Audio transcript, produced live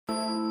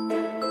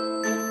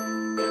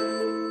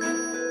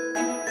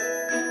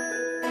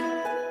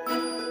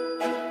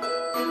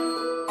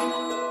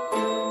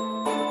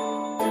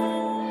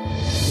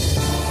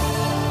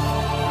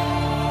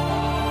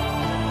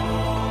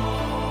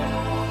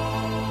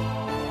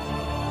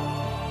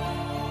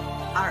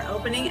Our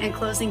opening and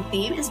closing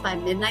theme is by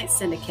Midnight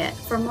Syndicate.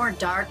 For more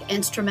dark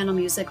instrumental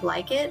music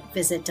like it,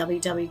 visit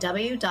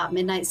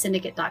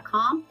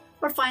www.midnightsyndicate.com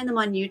or find them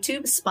on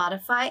YouTube,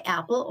 Spotify,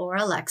 Apple, or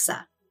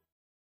Alexa.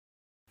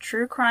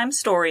 True crime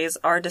stories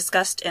are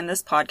discussed in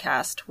this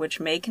podcast,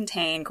 which may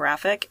contain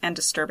graphic and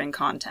disturbing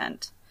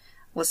content.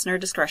 Listener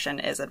discretion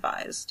is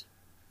advised.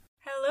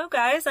 Hello,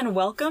 guys, and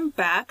welcome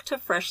back to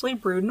Freshly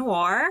Brewed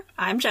Noir.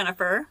 I'm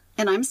Jennifer.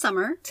 And I'm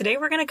Summer. Today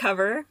we're going to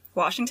cover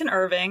Washington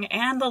Irving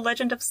and the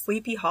Legend of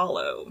Sleepy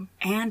Hollow.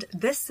 And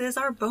this is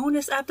our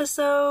bonus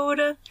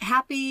episode.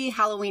 Happy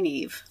Halloween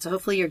Eve. So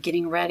hopefully you're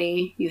getting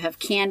ready. You have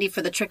candy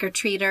for the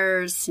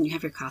trick-or-treaters, and you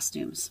have your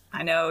costumes.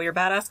 I know, your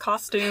badass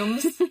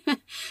costumes.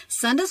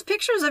 Send us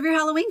pictures of your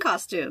Halloween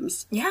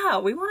costumes. Yeah,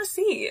 we want to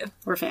see.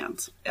 We're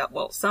fans. Yeah,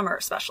 well, Summer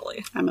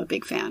especially. I'm a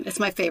big fan. It's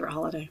my favorite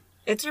holiday.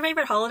 It's your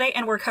favorite holiday,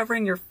 and we're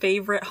covering your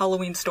favorite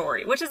Halloween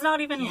story, which is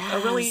not even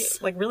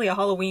really a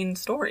Halloween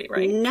story,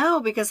 right? No,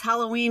 because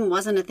Halloween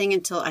wasn't a thing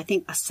until, I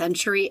think, a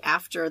century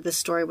after this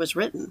story was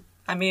written.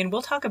 I mean,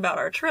 we'll talk about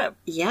our trip.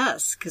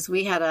 Yes, because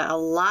we had a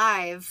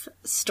live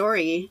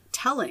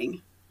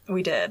storytelling.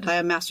 We did. By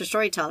a master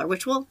storyteller,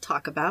 which we'll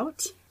talk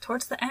about.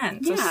 Towards the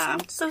end. Yeah.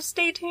 So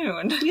stay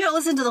tuned. You gotta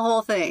listen to the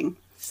whole thing.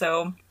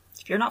 So,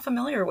 if you're not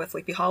familiar with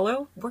Sleepy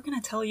Hollow, we're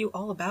going to tell you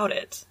all about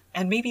it.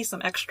 And maybe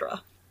some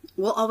extra.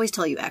 We'll always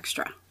tell you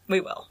extra. We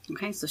will.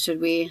 Okay, so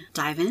should we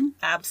dive in?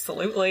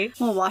 Absolutely.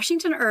 Well,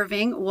 Washington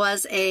Irving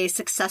was a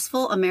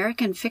successful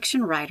American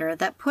fiction writer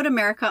that put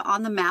America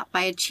on the map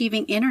by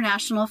achieving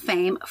international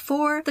fame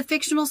for the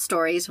fictional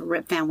stories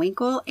Rip Van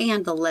Winkle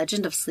and The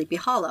Legend of Sleepy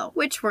Hollow,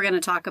 which we're going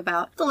to talk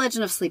about The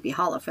Legend of Sleepy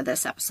Hollow for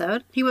this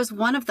episode. He was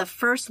one of the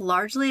first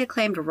largely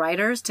acclaimed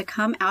writers to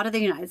come out of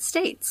the United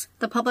States.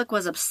 The public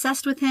was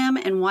obsessed with him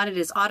and wanted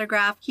his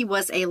autograph. He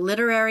was a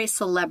literary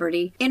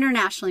celebrity,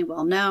 internationally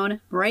well known,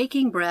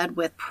 breaking bread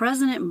with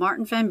President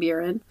Martin Van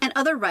Buren, and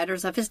other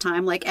writers of his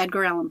time like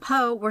Edgar Allan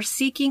Poe were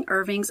seeking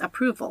Irving's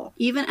approval.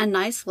 Even a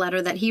nice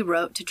letter that he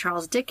wrote to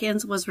Charles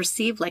Dickens was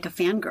received like a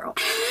fangirl.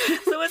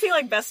 So was he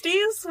like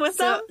besties with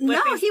them?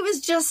 No, he was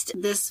just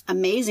this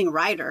amazing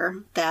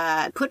writer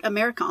that put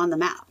America on the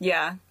map.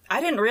 Yeah. I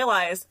didn't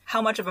realize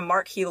how much of a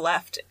mark he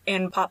left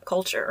in pop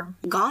culture.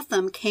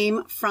 Gotham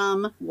came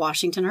from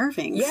Washington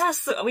Irving.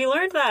 Yes, we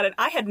learned that, and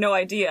I had no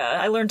idea.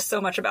 I learned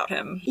so much about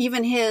him.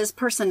 Even his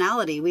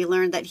personality, we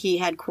learned that he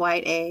had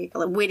quite a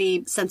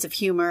witty sense of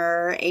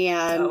humor,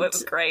 and... Oh, it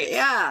was great.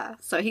 Yeah,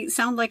 so he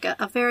sounded like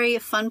a very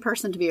fun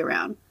person to be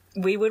around.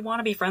 We would want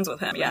to be friends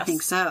with him, yes. I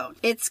think so.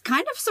 It's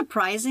kind of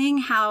surprising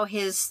how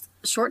his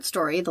short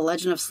story, The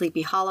Legend of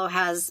Sleepy Hollow,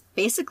 has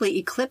basically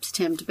eclipsed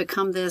him to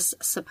become this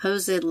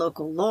supposed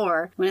local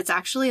lore when it's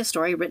actually a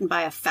story written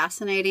by a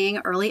fascinating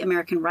early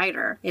American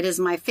writer. It is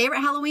my favorite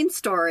Halloween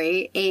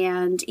story,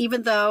 and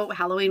even though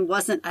Halloween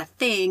wasn't a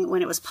thing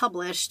when it was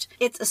published,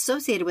 it's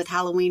associated with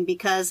Halloween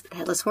because the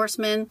Headless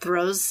Horseman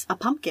throws a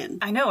pumpkin.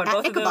 I know, and at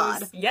both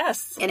Ichabod. of those,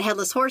 yes. And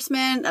Headless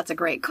Horseman, that's a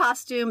great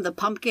costume. The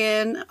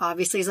pumpkin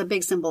obviously is a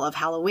big symbol of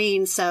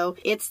Halloween, so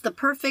it's the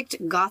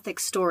perfect gothic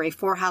story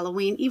for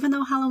Halloween, even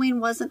though Halloween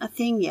wasn't a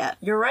thing yet.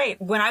 You're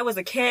right. When I was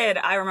a kid,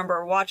 I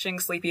remember watching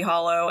Sleepy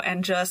Hollow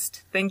and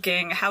just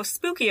thinking how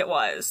spooky it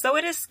was. So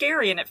it is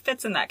scary and it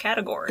fits in that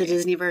category. The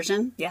Disney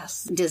version?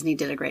 Yes. Disney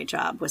did a great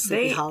job with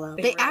Sleepy Hollow.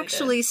 They really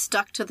actually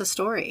stuck to the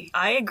story.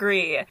 I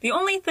agree. The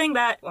only thing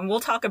that, and we'll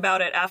talk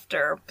about it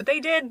after, but they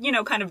did,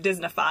 kind of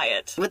Disneyfy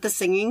it. With the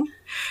singing?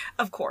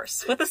 Of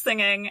course. With the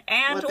singing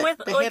and with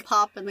the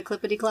hip-hop and the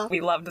clippity-clop. We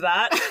loved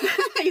that.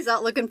 He's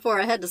out looking for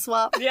a head to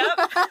swap. Yep.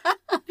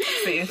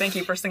 See, thank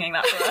you for singing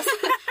that for us.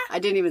 I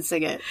didn't even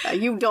sing it.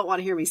 You don't want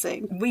to hear me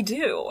sing. We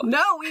do.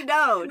 No, we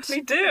don't. We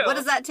do. What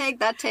does that take?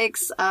 That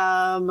takes,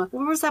 where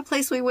was that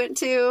place we went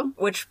to?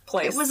 Which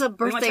place? It was a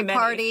birthday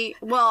party.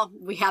 Well,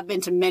 we have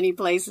been to many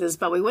places,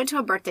 but we went to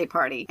a birthday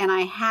party, and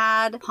I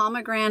had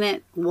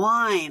pomegranate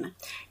wine.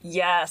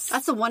 Yes.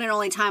 That's the one and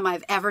only time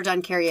I've ever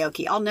done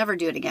karaoke. I'll never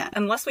do it again.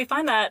 Unless we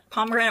find that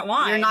pomegranate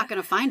wine. You're not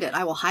going to find it.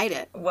 I will hide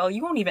it. Well,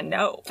 you won't even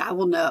know. I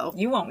will know.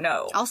 You won't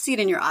know. I'll see it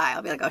in your eye.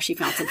 I'll be like, oh, she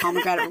found some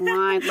pomegranate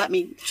wine. Let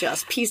me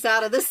just piece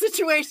out of this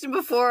situation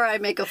before I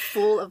make a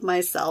fool of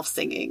myself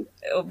singing.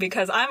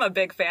 Because I'm a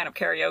big fan of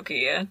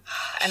karaoke.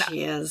 And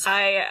she is.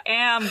 I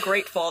am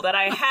grateful that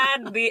I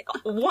had the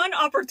one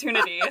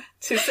opportunity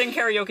to sing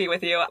karaoke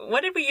with you.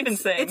 What did we even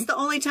sing? It's the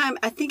only time.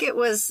 I think it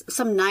was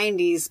some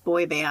 90s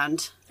boy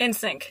band.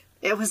 NSYNC.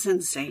 It was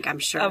NSYNC, I'm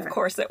sure. Of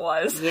course it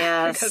was.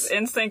 Yes. Because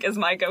NSYNC is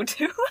my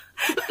go-to.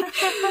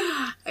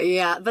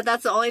 Yeah, but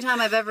that's the only time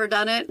I've ever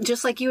done it.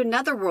 Just like you in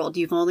Netherworld,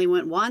 you've only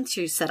went once.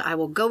 You said, I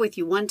will go with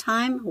you one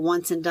time,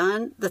 once and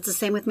done. That's the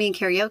same with me in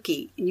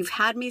karaoke. You've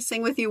had me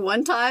sing with you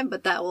one time,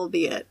 but that will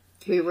be it.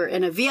 We were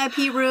in a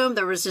VIP room.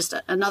 There was just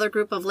another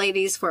group of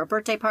ladies for a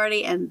birthday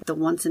party, and the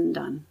once and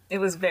done. It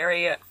was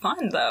very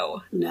fun,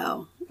 though.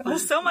 No. It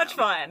was so much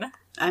fun.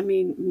 I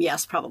mean,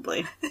 yes,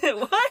 probably. It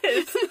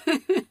was.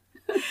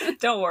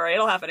 Don't worry,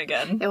 it'll happen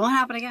again. It won't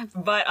happen again.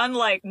 But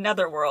unlike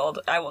Netherworld,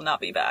 I will not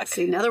be back.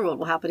 See, Netherworld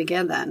will happen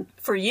again then.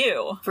 For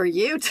you. For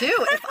you, too.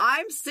 If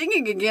I'm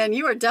singing again,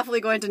 you are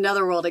definitely going to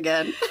Netherworld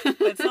again.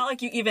 But it's not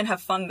like you even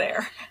have fun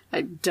there.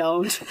 I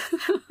don't.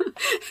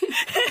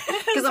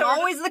 Because I'm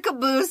always the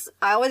caboose.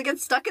 I always get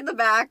stuck in the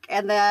back,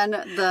 and then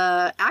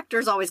the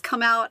actors always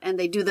come out and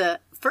they do the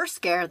first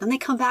scare, then they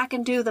come back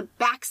and do the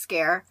back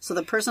scare. So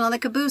the person on the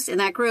caboose in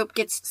that group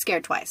gets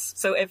scared twice.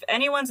 So if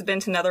anyone's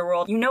been to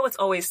Netherworld, you know it's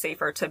always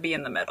safer to be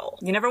in the middle.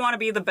 You never want to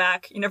be the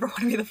back. You never want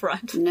to be the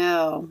front.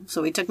 No.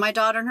 So we took my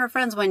daughter and her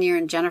friends one year,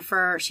 and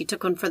Jennifer, she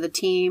took one for the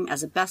team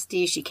as a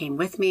bestie. She came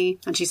with me,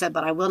 and she said,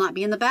 but I will not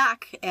be in the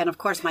back. And of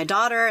course, my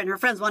daughter and her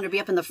friends wanted to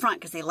be up in the front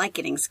because they like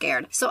getting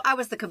scared. So I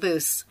was the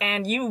caboose.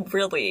 And you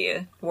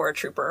really were a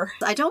trooper.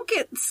 I don't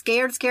get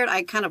scared.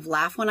 I kind of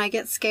laugh when I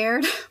get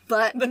scared,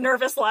 but... The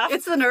nervous laugh?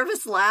 It's the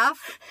nervous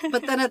laugh.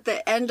 But then at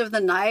the end of the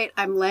night,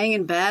 I'm laying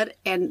in bed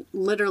and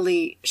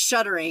literally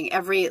shuddering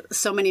every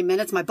so many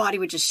minutes. My body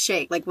would just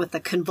shake, like with a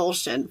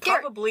convulsion.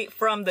 Probably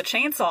from the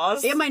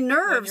chainsaws. Yeah, my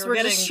nerves were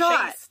just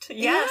shot. Chased.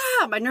 Yes.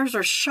 Yeah, my nerves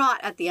were shot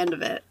at the end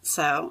of it.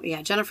 So,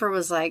 yeah, Jennifer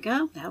was like,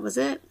 oh, that was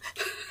it.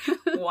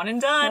 One and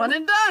done. One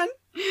and done.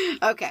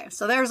 Okay,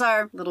 so there's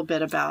our little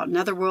bit about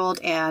Netherworld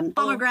and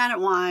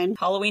pomegranate wine.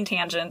 Halloween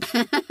tangent.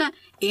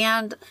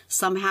 And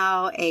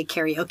somehow a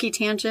karaoke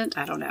tangent.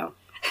 I don't know.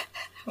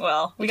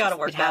 Well, we got to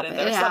work that in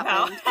there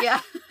somehow.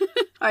 Yeah.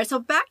 All right, so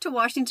back to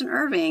Washington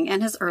Irving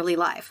and his early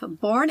life.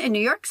 Born in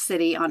New York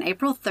City on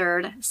April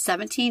 3rd,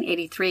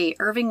 1783,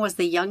 Irving was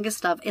the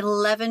youngest of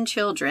 11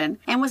 children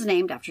and was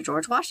named after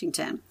George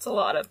Washington. That's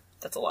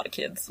a lot of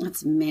kids.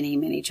 That's many,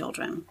 many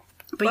children.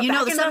 But you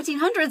know, the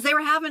 1700s, they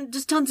were having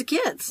just tons of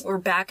kids. We're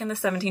back in the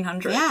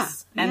 1700s. Yeah.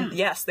 And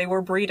yes, they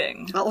were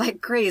breeding. But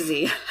like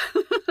crazy.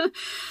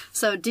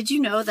 So did you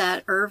know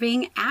that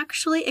Irving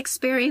actually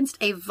experienced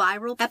a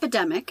viral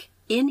epidemic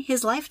in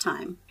his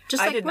lifetime?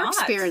 Just like we're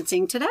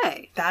experiencing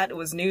today. That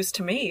was news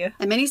to me.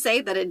 And many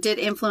say that it did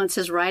influence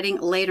his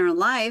writing later in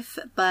life,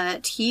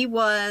 but he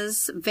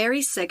was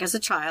very sick as a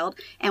child.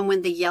 And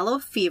when the yellow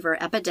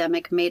fever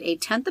epidemic made a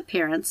 10th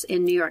appearance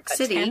in New York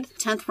City,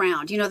 10th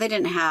round, you know, they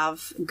didn't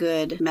have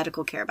good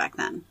medical care back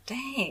then.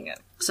 Dang.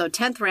 So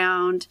 10th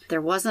round, there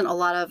wasn't a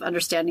lot of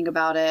understanding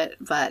about it,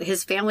 but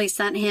his family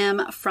sent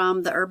him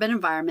from the urban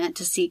environment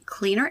to seek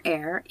cleaner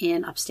air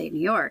in upstate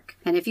New York.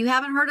 And if you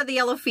haven't heard of the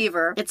yellow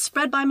fever, it's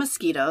spread by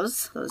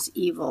mosquitoes, those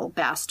evil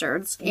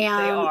bastards. And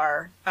they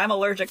are. I'm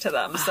allergic to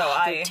them, so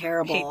I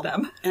hate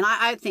them. And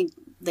I think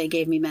they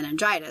gave me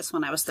meningitis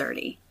when I was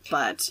 30,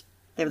 but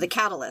they were the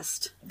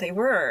catalyst. They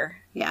were.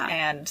 Yeah.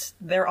 And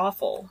they're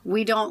awful.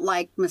 We don't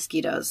like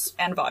mosquitoes.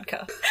 And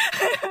vodka.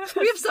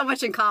 We have so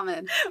much in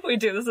common. We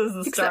do. This is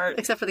the start.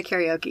 Except for the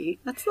karaoke.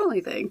 That's the only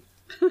thing.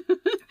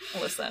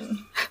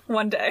 Listen,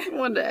 one day.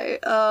 One day.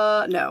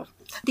 No.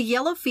 The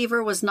yellow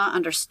fever was not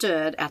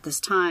understood at this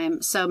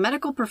time, so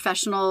medical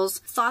professionals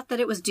thought that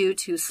it was due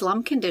to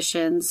slum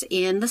conditions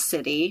in the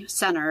city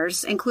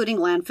centers, including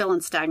landfill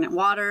and stagnant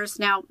waters.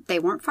 Now, they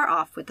weren't far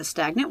off with the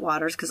stagnant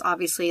waters, because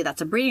obviously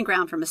that's a breeding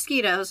ground for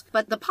mosquitoes,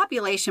 but the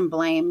population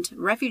blamed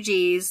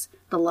refugees,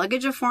 the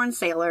luggage of foreign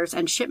sailors,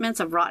 and shipments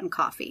of rotten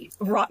coffee.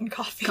 Rotten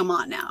coffee. Come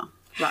on now.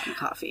 Rotten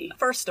coffee.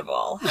 First of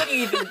all, how do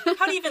you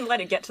even let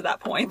it get to that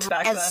point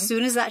back then? As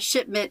soon as that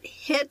shipment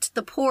hit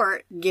the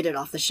port, get it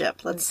off the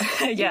ship. Let's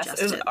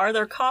yes. Are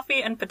there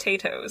coffee and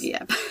potatoes?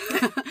 Yeah.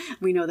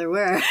 We know there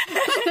were.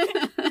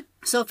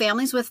 So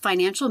families with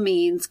financial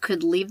means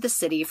could leave the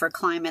city for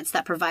climates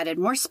that provided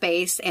more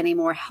space and a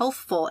more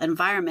healthful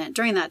environment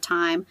during that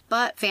time.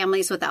 But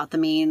families without the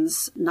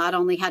means not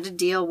only had to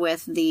deal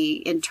with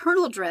the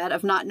internal dread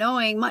of not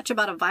knowing much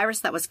about a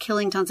virus that was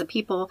killing tons of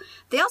people,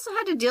 they also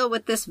had to deal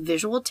with this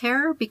visual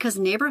terror because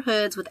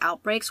neighborhoods with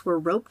outbreaks were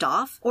roped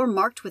off or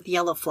marked with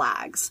yellow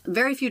flags.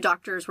 Very few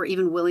doctors were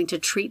even willing to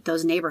treat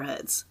those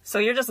neighborhoods. So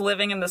you're just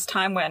living in this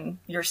time when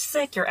you're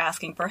sick, you're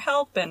asking for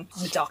help, and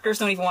the doctors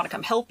don't even want to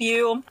come help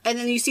you. And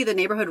then you see the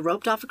neighborhood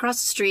roped off across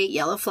the street,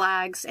 yellow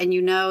flags, and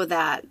you know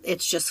that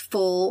it's just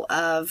full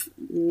of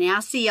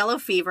nasty yellow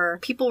fever.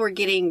 People were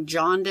getting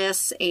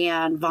jaundice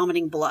and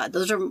vomiting blood.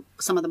 Those are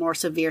some of the more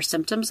severe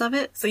symptoms of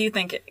it. So you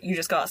think you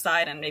just go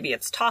outside and maybe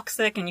it's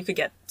toxic and you could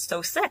get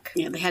so sick.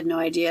 Yeah, they had no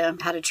idea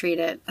how to treat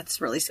it. That's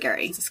really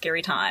scary. It's a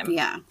scary time.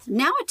 Yeah.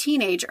 Now a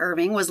teenage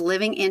Irving was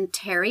living in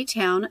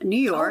Tarrytown, New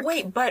York. Oh,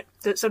 wait, but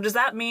so does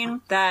that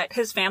mean that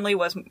his family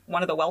was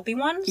one of the wealthy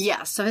ones?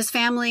 Yes. So his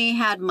family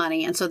had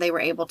money, and so they were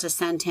able to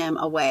send him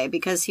away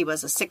because he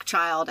was a sick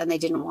child and they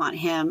didn't want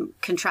him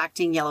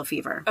contracting yellow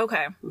fever.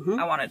 Okay. Mm-hmm.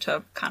 I wanted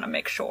to kind of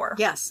make sure.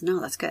 Yes. No,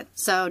 that's good.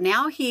 So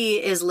now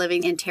he is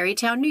living in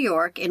Tarrytown, New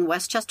York in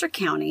Westchester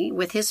County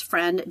with his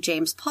friend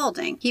James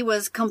Paulding. He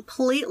was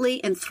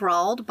completely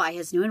enthralled by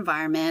his new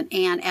environment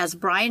and, as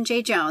Brian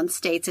J. Jones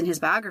states in his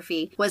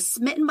biography, was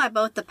smitten by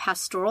both the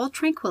pastoral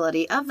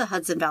tranquility of the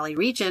Hudson Valley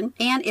region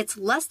and its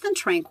less than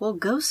tranquil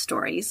ghost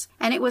stories.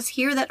 And it was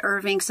here that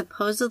Irving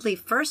supposedly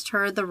first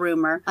heard the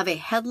rumor of a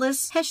headless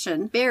headless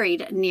Hessian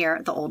buried near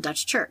the Old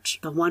Dutch Church.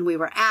 The one we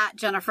were at,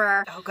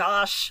 Jennifer. Oh,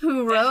 gosh.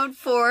 Who rode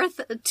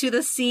forth to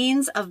the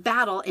scenes of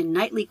battle in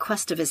nightly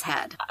quest of his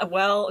head.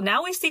 Well,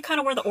 now we see kind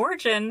of where the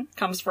origin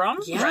comes from,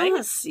 right?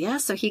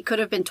 Yes. So he could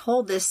have been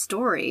told this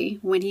story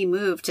when he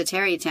moved to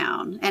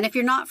Tarrytown. And if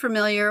you're not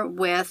familiar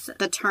with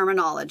the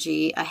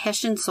terminology, a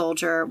Hessian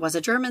soldier was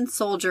a German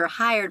soldier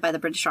hired by the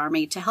British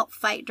Army to help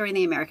fight during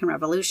the American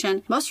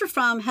Revolution. Most are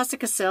from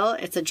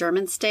Hesse-Kassel. It's a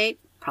German state.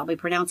 Probably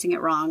pronouncing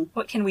it wrong.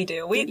 What can we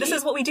do? This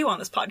is what we do on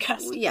this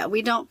podcast. Yeah,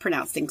 we don't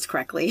pronounce things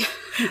correctly.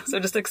 So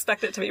just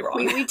expect it to be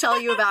wrong. We tell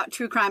you about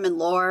true crime and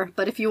lore,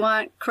 but if you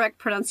want correct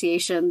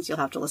pronunciations, you'll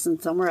have to listen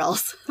somewhere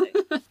else.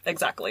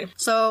 Exactly.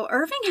 So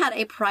Irving had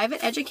a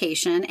private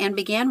education and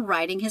began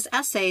writing his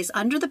essays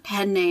under the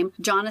pen name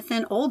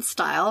Jonathan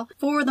Oldstyle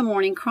for the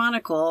Morning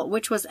Chronicle,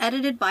 which was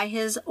edited by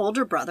his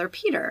older brother,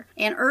 Peter.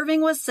 And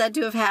Irving was said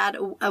to have had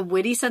a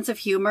witty sense of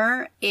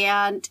humor,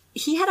 and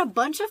he had a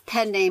bunch of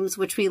pen names,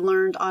 which we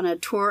learned on a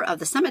tour of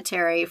the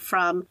cemetery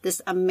from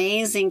this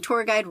amazing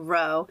tour guide,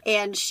 Roe.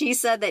 And she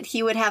said that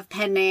he would have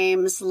pen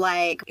names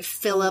like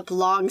Philip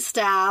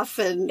Longstaff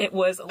and... It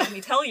was, let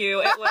me tell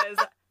you, it was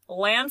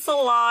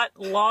Lancelot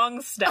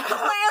Longstaff.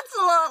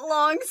 Lancelot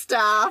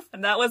Longstaff.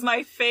 And that was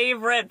my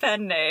favorite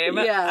pen name.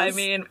 Yes. I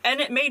mean,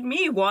 and it made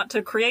me want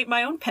to create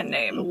my own pen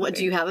name. What,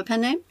 do you have a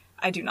pen name?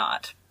 I do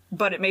not.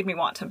 But it made me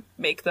want to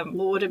make them.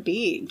 What would it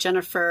be?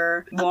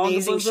 Jennifer, Long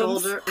Amazing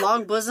Bosoms? Shoulder,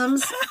 Long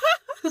Bosoms?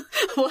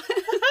 What?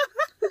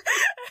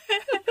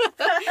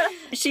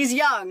 She's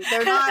young.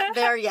 They're not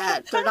there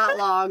yet. They're not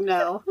long,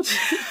 no.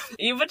 But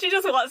you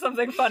just want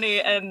something funny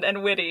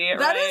and witty, right?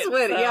 That is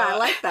witty. Yeah, I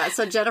like that.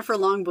 So Jennifer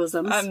Long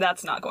Bosoms.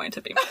 That's not going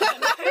to be my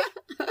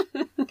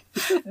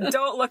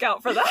Don't look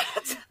out for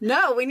that.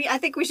 No, I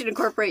think we should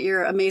incorporate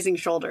your Amazing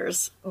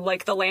Shoulders.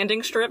 Like the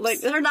landing strips?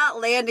 Like, they're not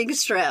landing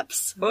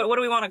strips. What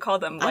do we want to call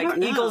them? Like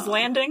Eagle's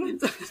Landing?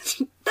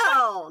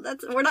 No,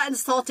 we're not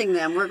insulting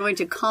them. We're going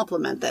to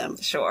compliment them.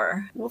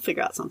 Sure. We'll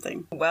figure out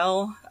something.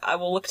 Well, I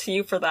will look to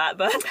you for that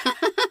then.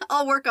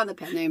 I'll work on the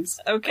pen names.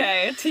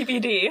 Okay,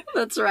 TBD.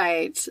 That's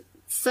right.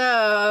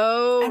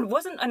 So... And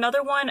wasn't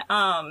another one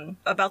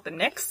about the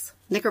Knicks?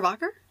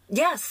 Knickerbocker?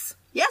 Yes.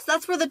 Yes,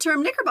 that's where the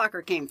term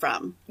Knickerbocker came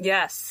from.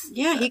 Yes.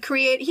 Yeah, he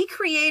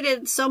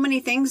created so many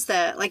things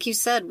that, like you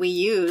said, we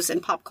use in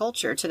pop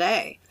culture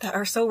today. That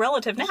are so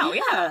relative now,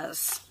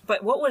 Yes. Yeah.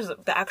 But what was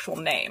the actual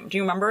name? Do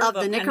you remember? Of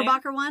the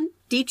Knickerbocker one?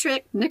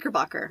 Dietrich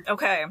Knickerbocker.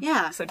 Okay.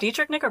 Yeah. So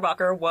Dietrich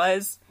Knickerbocker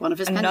was one of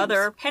his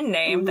another pen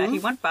name that he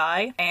went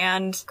by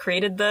and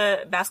created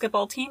the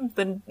basketball team,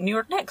 the New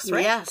York Knicks,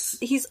 right? Yes.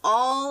 He's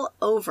all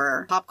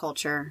over pop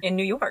culture. In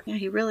New York. Yeah,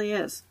 he really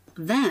is.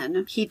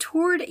 Then he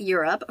toured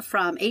Europe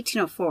from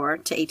 1804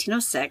 to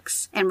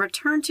 1806 and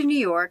returned to New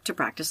York to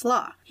practice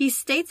law. He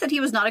states that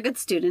he was not a good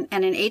student,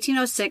 and in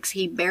 1806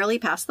 he barely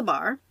passed the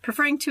bar.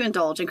 Preferring to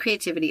indulge in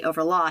creativity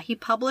over law, he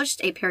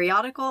published a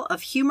periodical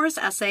of humorous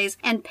essays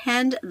and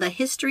penned the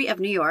history of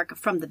New York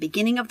from the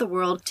beginning of the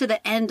world to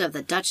the end of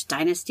the Dutch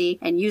dynasty,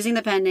 and using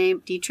the pen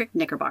name Dietrich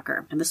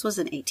Knickerbocker. And this was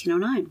in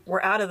 1809.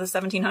 We're out of the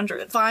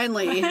 1700s.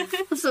 Finally.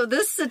 So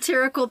this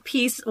satirical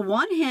piece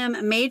won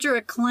him major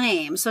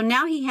acclaim. So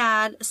now he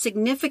had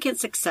significant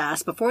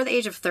success before the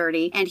age of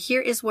 30, and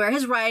here is where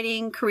his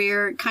writing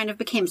career kind of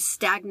became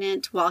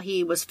stagnant while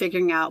he was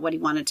figuring out what he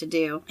wanted to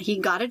do. He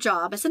got a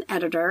job as an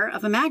editor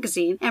of a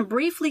magazine and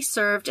briefly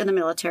served in the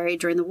military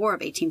during the War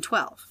of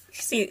 1812.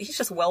 See, he's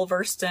just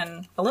well-versed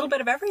in a little bit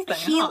of everything,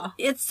 huh?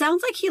 It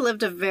sounds like he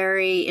lived a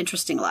very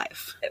interesting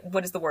life.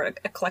 What is the word?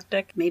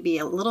 Eclectic? Maybe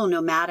a little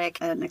nomadic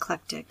and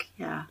eclectic,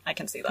 yeah. I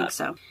can see that. I think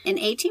so. In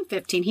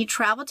 1815, he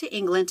traveled to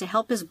England to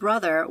help his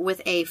brother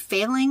with a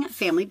failing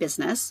family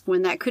business.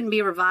 When that couldn't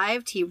be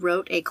revived, he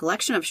wrote a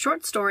collection of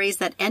short stories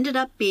that ended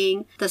up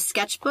being the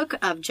sketchbook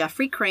of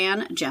Geoffrey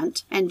Crayon,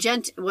 Gent, and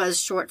Gent was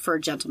short for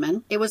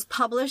gentleman. It was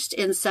published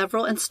in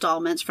several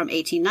installments from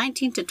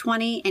 1819 to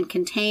 20 and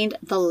contained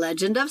The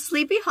Legend of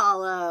Sleepy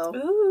Hollow.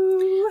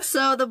 Ooh.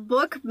 So the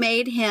book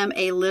made him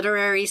a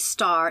literary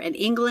star in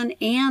England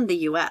and the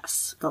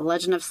U.S. The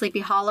Legend of Sleepy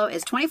Hollow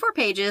is 24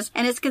 pages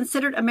and is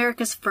considered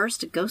America's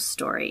first ghost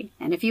story.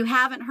 And if you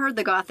haven't heard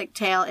the Gothic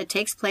tale, it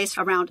takes place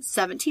around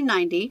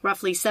 1790,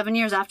 roughly 7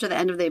 years after the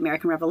end of the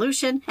American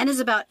Revolution, and is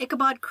about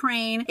Ichabod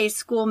Crane, a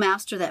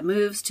schoolmaster that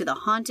moves to the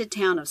haunted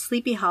town of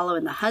Sleepy Hollow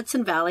in the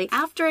Hudson Valley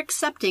after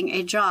accepting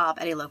a job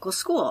at a local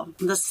school.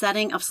 The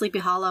setting of Sleepy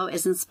Hollow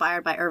is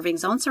inspired by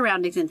Irving's own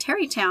surroundings in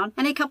Tarrytown,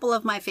 and a couple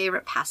of my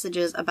favorite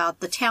passages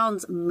about the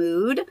town's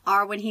mood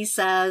are when he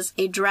says,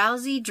 "A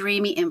drowsy,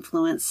 dreamy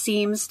influence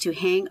seems to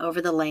hang over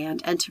the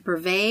land and to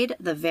pervade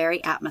the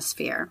very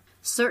atmosphere.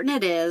 Certain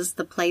it is,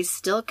 the place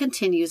still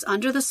continues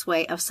under the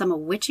sway of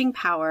some witching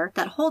power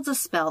that holds a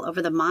spell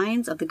over the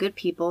minds of the good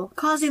people,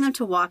 causing them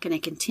to walk in a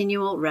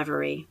continual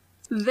reverie.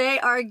 They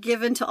are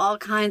given to all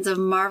kinds of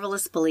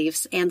marvelous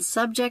beliefs and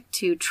subject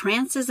to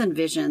trances and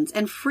visions,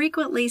 and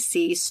frequently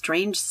see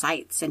strange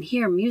sights and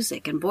hear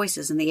music and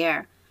voices in the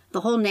air.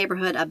 The whole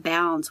neighborhood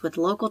abounds with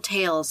local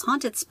tales,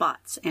 haunted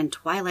spots, and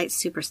twilight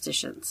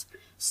superstitions.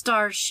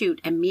 Stars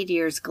shoot and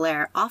meteors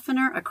glare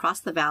oftener across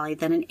the valley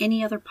than in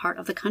any other part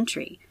of the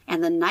country,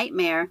 and the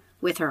nightmare,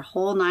 with her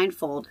whole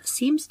ninefold,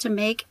 seems to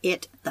make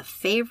it the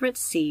favorite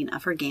scene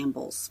of her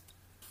gambols.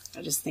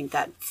 I just think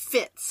that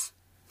fits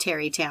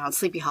Tarrytown,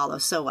 Sleepy Hollow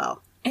so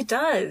well. It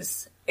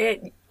does.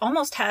 It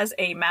almost has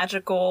a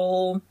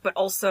magical, but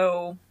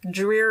also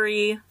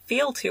dreary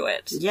feel to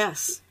it.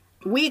 Yes.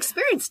 We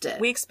experienced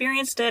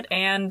it.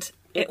 And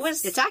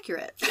it's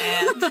accurate.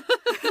 And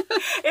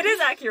it is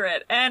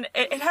accurate. And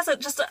it has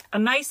just a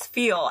nice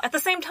feel at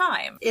the same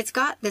time. It's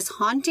got this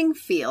haunting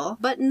feel,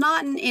 but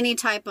not in any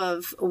type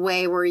of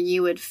way where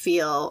you would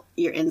feel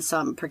you're in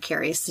some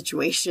precarious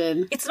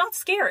situation. It's not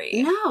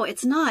scary. No,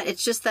 it's not.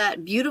 It's just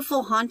that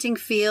beautiful haunting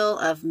feel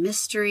of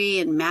mystery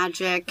and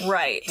magic.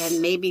 Right.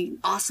 And maybe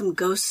awesome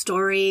ghost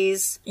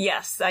stories.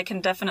 Yes, I can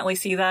definitely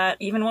see that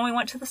even when we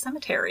went to the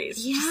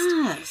cemeteries.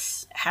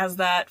 Yes. Has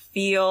that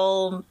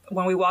feel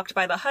when we walked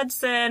by the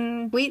Hudson.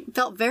 We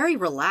felt very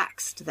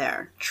relaxed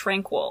there.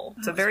 Tranquil.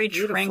 It's a very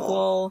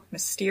tranquil,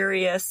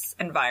 mysterious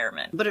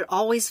environment. But it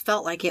always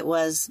felt like it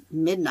was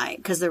midnight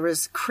because there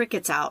was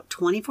crickets out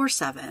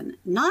 24/7.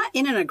 Not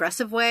in an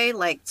aggressive way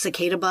like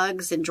cicada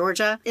bugs in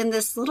Georgia. In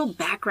this little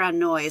background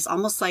noise,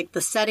 almost like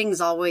the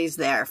setting's always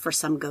there for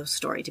some ghost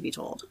story to be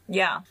told.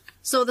 Yeah.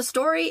 So the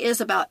story is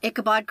about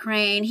Ichabod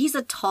Crane. He's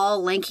a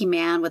tall, lanky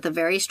man with a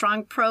very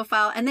strong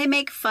profile, and they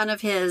make fun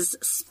of his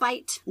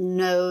spiked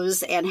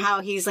nose and how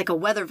he's like a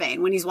weather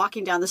vane when he's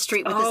walking down the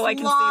street with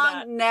this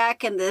long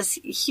neck and this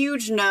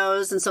huge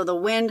nose. And so the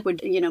wind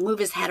would, move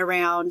his head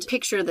around.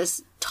 Picture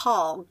this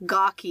tall,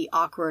 gawky,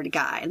 awkward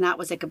guy. And that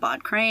was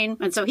Ichabod Crane.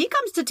 And so he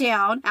comes to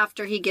town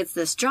after he gets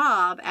this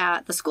job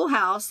at the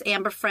schoolhouse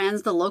and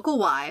befriends the local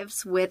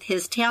wives with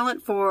his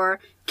talent for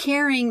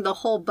carrying the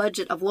whole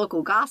budget of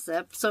local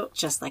gossip. So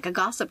just like a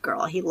gossip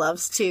girl, he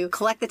loves to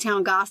collect the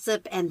town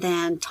gossip and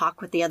then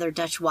talk with the other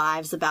Dutch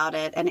wives about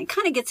it. And it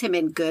kind of gets him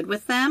in good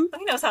with them.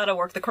 He knows how to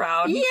work the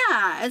crowd.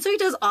 Yeah. And so he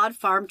does odd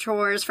farm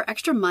chores for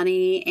extra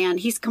money. And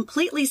he's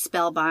completely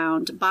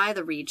spellbound by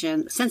the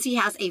region since he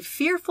has a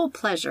fearful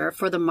pleasure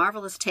for the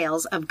marvelous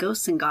tales of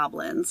ghosts and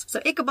goblins. So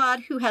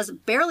Ichabod, who has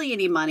barely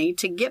any money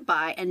to get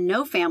by and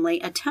no family,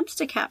 attempts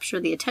to capture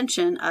the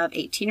attention of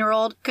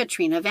 18-year-old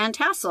Katrina Van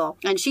Tassel.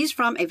 And she's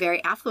from a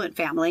very affluent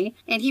family,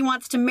 and he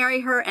wants to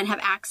marry her and have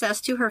access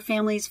to her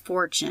family's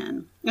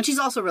fortune. And she's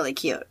also really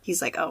cute.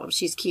 He's like, oh,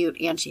 she's cute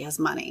and she has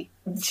money.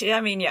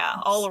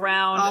 All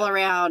around. All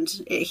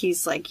around.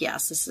 He's like,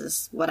 yes, this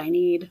is what I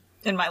need.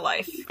 In my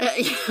life.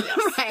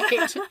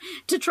 Right.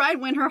 To try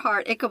and win her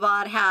heart,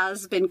 Ichabod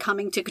has been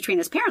coming to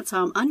Katrina's parents'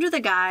 home under the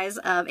guise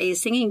of a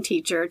singing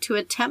teacher to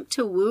attempt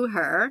to woo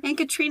her. And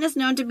Katrina's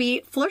known to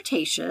be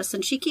flirtatious,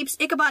 and she keeps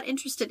Ichabod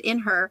interested in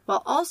her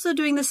while also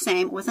doing the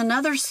same with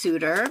another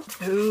suitor.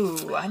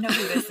 Ooh, I know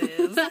who this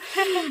is.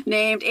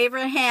 Named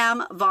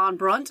Abraham von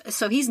Brunt.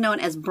 So he's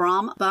known as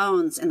Brom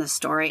Bones in the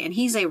story, and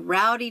he's a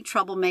rowdy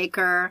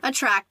troublemaker,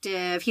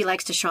 attractive. He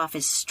likes to show off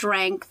his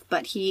strength,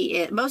 but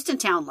most in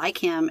town like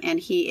him, and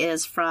he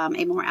is from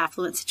a more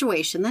affluent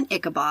situation than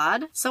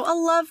Ichabod. So a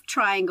love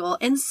triangle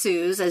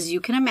ensues, as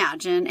you can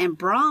imagine, and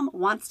Brom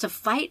wants to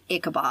fight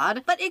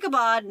Ichabod. But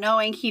Ichabod,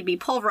 knowing he'd be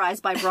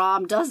pulverized by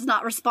Brom, does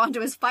not respond to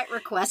his fight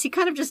request. He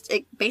kind of just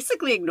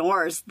basically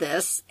ignores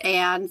this.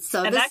 And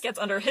that gets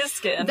under his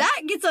skin.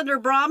 That gets under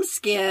Brom's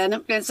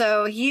skin. And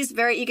so he's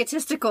very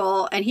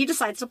egotistical, and he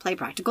decides to play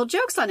practical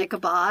jokes on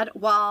Ichabod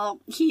while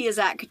he is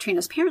at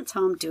Katrina's parents'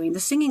 home doing the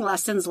singing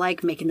lessons,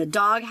 like making the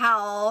dog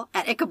howl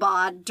at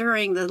Ichabod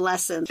during the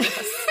lesson.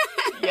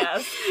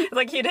 Yes.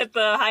 Like he'd hit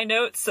the high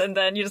notes and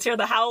then you just hear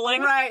the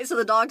howling. Right. So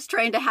the dog's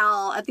trained to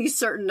howl at these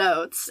certain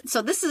notes.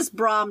 So this is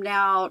Brom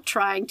now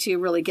trying to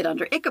really get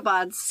under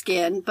Ichabod's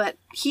skin, but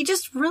he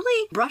just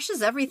really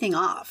brushes everything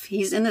off.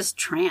 He's in this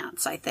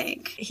trance, I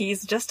think.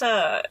 He's just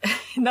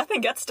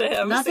nothing gets to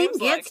him. Nothing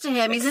gets to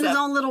him. He's in his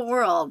own little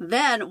world.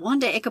 Then one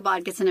day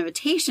Ichabod gets an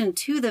invitation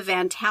to the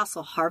Van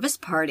Tassel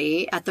harvest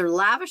party at their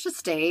lavish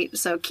estate.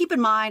 So keep in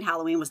mind,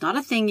 Halloween was not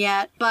a thing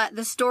yet, but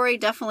the story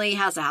definitely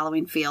has a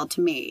Halloween feel to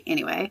me.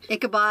 Anyway,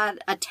 Ichabod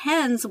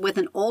attends with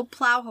an old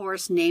plow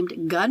horse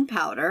named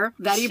Gunpowder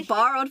that he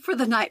borrowed for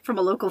the night from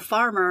a local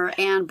farmer,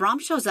 and Brom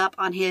shows up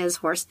on his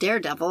horse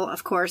Daredevil.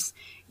 Of course,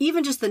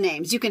 even just the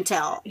names, you can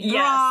tell. Yes.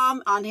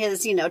 Brom on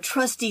his,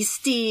 trusty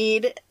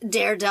steed,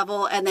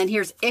 Daredevil, and then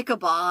here's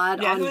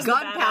Ichabod on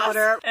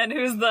Gunpowder. And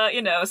who's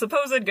the,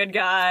 supposed good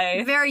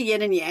guy. Very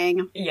yin and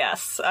yang.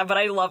 Yes, but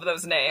I love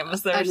those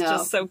names. They're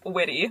just so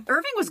witty.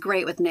 Irving was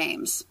great with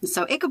names.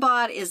 So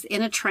Ichabod is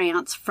in a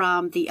trance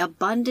from the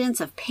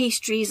abundance of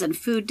pastries and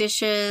food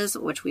dishes,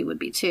 which we would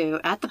be too,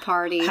 at the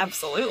party.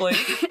 Absolutely.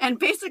 And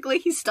basically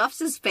he stuffs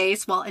his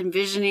face while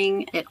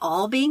envisioning it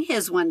all being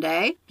his one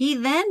day. He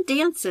then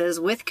dances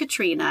with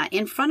Katrina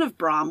in front of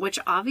Brom, which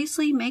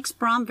obviously makes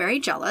Brom very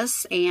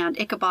jealous, and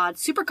Ichabod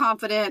super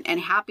confident and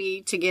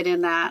happy to get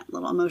in that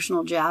little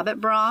emotional jab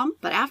at Brom.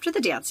 But after the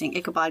dancing,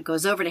 Ichabod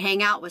goes over to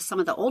hang out with some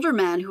of the older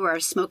men who are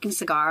smoking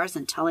cigars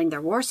and telling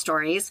their war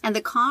stories, and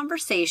the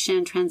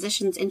conversation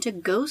transitions into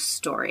ghost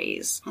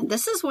stories. And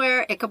this is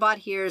where Ichabod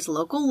hears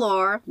local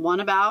lore, one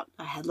about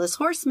a headless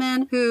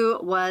horseman who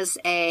was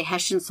a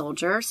Hessian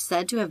soldier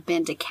said to have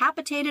been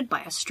decapitated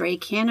by a stray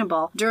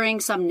cannonball during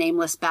some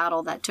nameless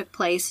battle that took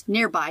place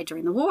nearby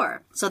during the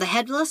war. So the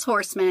headless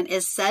horseman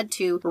is said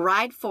to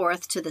ride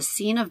forth to the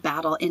scene of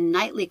battle in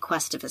nightly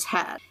quest of his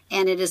head.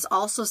 And it is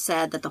also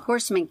said that the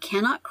horseman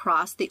cannot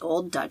cross the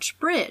Old Dutch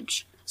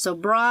Bridge. So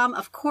Brom,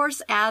 of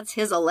course, adds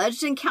his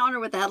alleged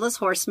encounter with the Headless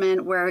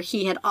Horseman where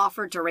he had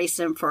offered to race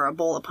him for a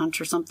bowl of punch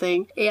or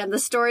something. And the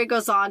story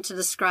goes on to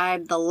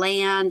describe the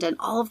land and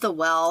all of the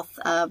wealth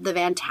of the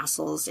Van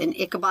Tassels in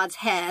Ichabod's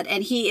head.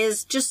 And he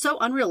is just so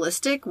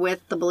unrealistic with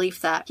the belief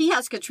that he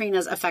has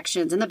Katrina's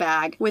affections in the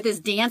bag with his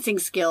dancing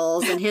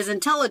skills and his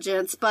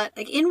intelligence. But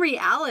in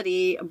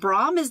reality,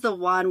 Brom is the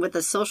one with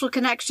the social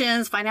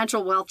connections,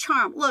 financial wealth,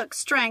 charm, look,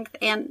 strength,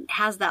 and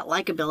has that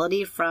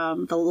likability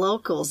from the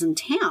locals in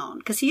town.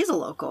 Because he is a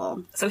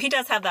local. So he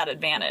does have that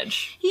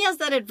advantage. He has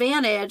that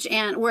advantage,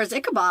 and whereas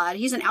Ichabod,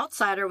 he's an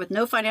outsider with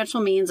no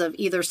financial means of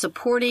either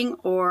supporting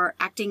or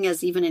acting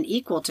as even an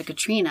equal to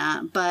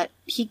Katrina, but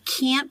he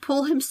can't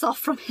pull himself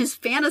from his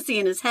fantasy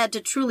in his head to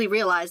truly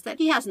realize that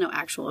he has no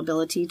actual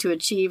ability to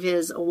achieve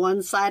his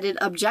one-sided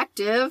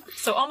objective.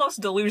 So almost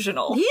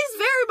delusional. He's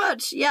very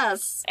much,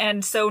 yes.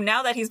 And so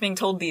now that he's being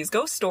told these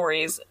ghost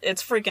stories,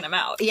 it's freaking him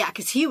out. Yeah,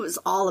 because he was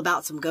all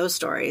about some ghost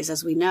stories,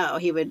 as we know.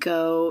 He would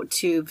go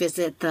to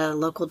visit the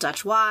local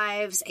Dutch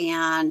wives,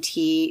 and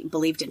he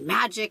believed in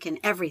magic and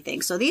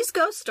everything. So these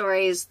ghost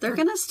stories, they're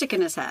going to stick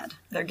in his head.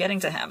 They're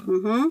getting to him.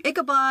 Mm-hmm.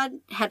 Ichabod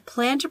had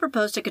planned to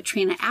propose to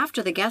Katrina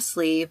after the guests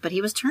leave, but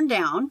he was turned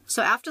down.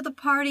 So after the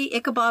party,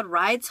 Ichabod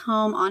rides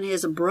home on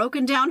his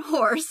broken down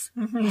horse.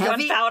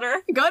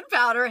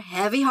 Gunpowder,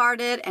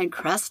 heavy-hearted and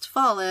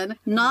crestfallen,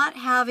 not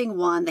having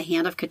won the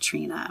hand of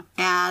Katrina.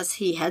 As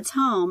he heads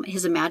home,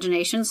 his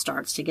imagination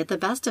starts to get the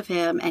best of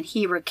him, and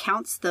he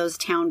recounts those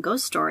town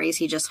ghost stories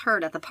he just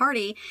heard at the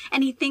party,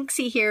 and he thinks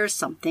he hears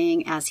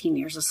something as he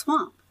nears a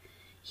swamp.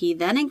 He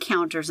then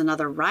encounters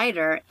another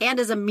rider and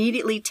is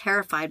immediately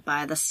terrified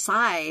by the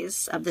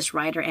size of this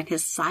rider and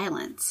his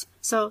silence.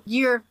 So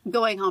you're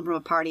going home from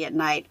a party at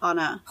night on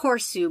a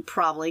horse you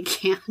probably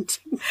can't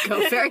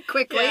go very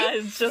quickly. Yeah,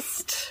 it's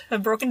just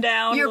broken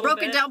down. You're a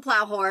broken down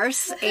plow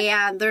horse,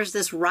 and there's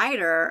this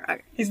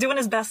rider. He's doing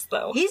his best,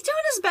 though. He's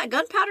doing his best.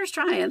 Gunpowder's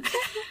trying.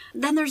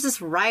 Then there's this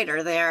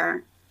rider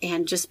there,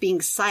 and just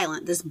being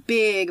silent. This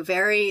big,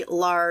 very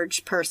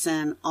large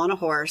person on a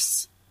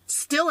horse,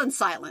 still and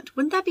silent.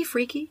 Wouldn't that be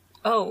freaky?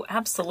 Oh,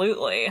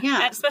 absolutely.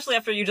 Yeah. And especially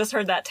after you just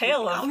heard that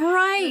tale of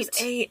right.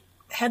 A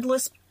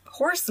headless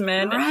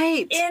horseman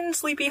right. in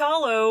Sleepy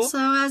Hollow. So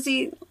as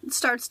he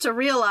starts to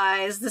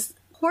realize this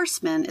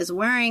horseman is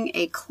wearing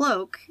a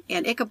cloak,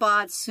 and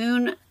Ichabod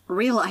soon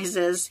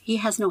realizes he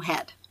has no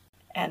head.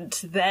 And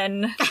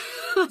then...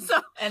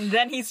 and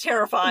then he's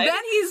terrified.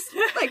 Then he's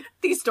like,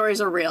 these stories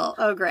are real.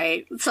 Oh,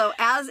 great. So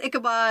as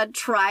Ichabod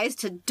tries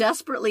to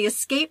desperately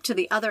escape to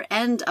the other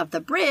end of the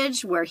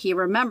bridge, where he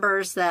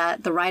remembers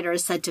that the rider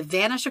is said to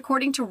vanish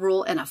according to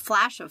rule in a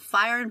flash of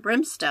fire and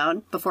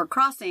brimstone before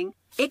crossing,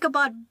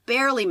 Ichabod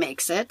barely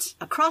makes it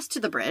across to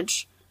the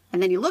bridge.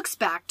 And then he looks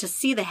back to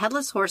see the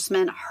headless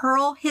horseman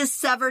hurl his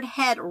severed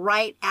head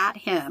right at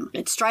him.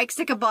 It strikes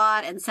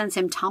Ichabod and sends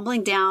him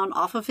tumbling down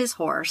off of his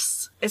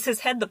horse. Is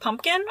his head the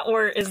pumpkin,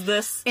 or is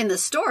this... In the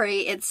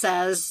story, it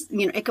says,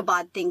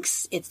 Ichabod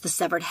thinks it's the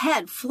severed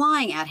head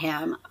flying at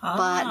him.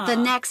 But the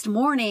next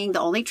morning, the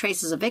only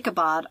traces of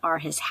Ichabod are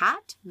his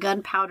hat,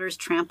 Gunpowder's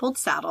trampled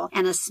saddle,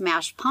 and a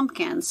smashed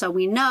pumpkin. So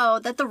we know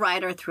that the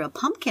rider threw a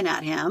pumpkin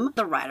at him.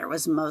 The rider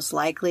was most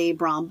likely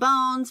Brom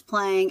Bones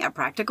playing a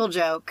practical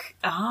joke.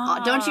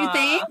 Don't you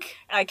think?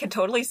 I could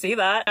totally see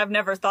that. I've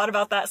never thought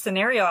about that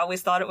scenario. I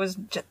always thought it was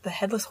just the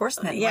Headless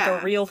Horseman, like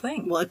a real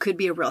thing. Well, it could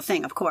be a real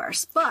thing, of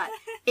course. But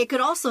it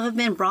could also have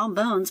been Brom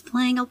Bones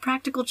playing a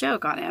practical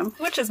joke on him.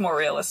 Which is more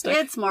realistic.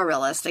 It's more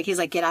realistic. He's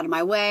like, get out of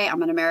my way. I'm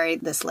going to marry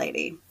this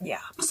lady.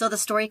 Yeah. So the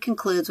story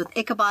concludes with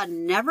Ichabod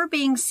never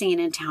being seen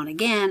in town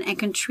again and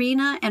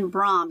Katrina and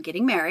Brom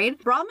getting married.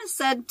 Brom is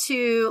said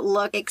to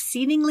look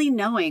exceedingly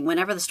knowing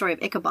whenever the story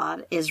of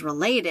Ichabod is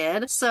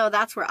related. So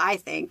that's where I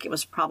think it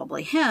was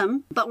probably him.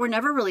 But we're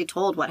never really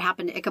told what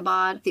happened to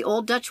Ichabod. The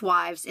old Dutch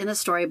wives in the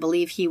story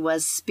believe he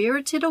was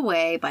spirited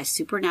away by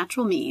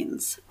supernatural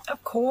means.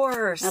 Of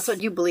course. That's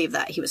what you believe,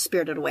 that he was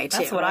spirited away too.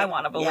 That's what I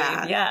want to believe,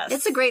 yes.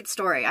 It's a great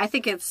story. I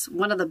think it's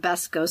one of the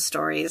best ghost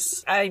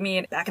stories. I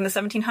mean, back in the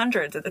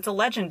 1700s, it's a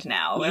legend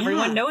now. Yeah.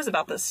 Everyone knows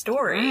about this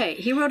story. Right.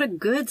 He wrote a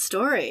good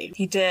story.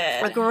 He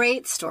did. A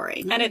great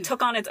story. And it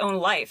took on its own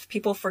life.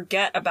 People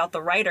forget about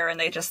the writer and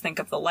they just think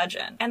of the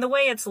legend. And the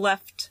way it's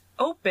left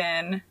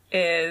open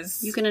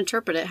is... You can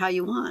interpret it how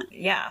you want.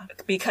 Yeah.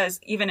 Because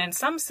even in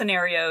some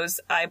scenarios,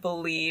 I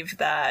believe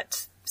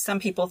that some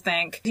people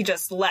think he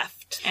just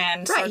left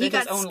and started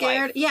his own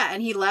life. Yeah,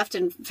 and he left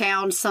and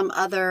found some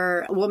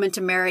other woman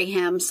to marry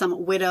him,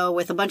 some widow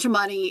with a bunch of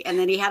money, and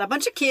then he had a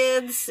bunch of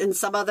kids in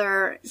some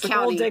other county.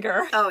 A gold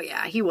digger. Oh,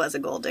 yeah, he was a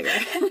gold digger.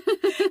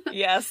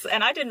 Yes,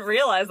 and I didn't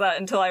realize that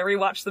until I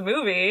rewatched the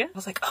movie. I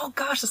was like, oh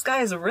gosh, this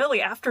guy is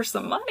really after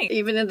some money.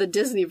 Even in the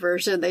Disney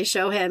version, they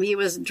show him, he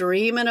was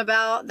dreaming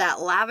about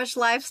that lavish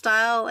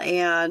lifestyle,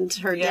 and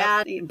her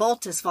dad,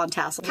 Baltus von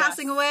Tassel,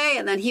 passing away,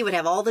 and then he would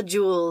have all the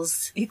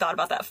jewels. He thought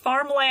about that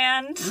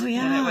farmland. Oh,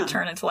 yeah. And it would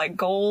turn into like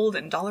gold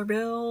and dollar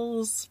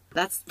bills.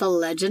 That's the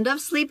legend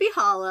of Sleepy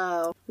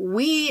Hollow.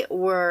 We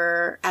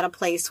were at a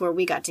place where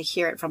we got to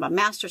hear it from a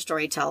master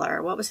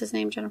storyteller. What was his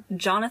name, Jennifer?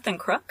 Jonathan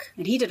Crook.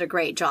 And he did a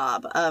great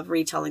job of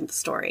retelling the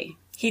story.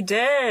 He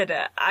did.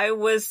 I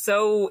was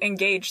so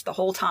engaged the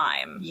whole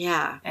time.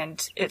 Yeah.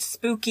 And it's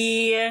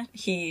spooky.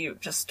 He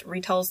just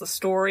retells the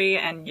story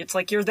and it's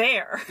like you're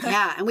there.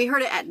 Yeah. And we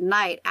heard it at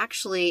night,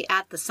 actually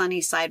at the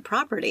Sunnyside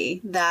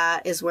property.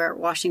 That is where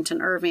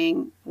Washington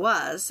Irving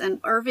was. And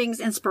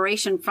Irving's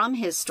inspiration from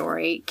his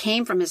story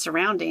came from his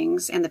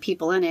surroundings and the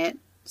people in it.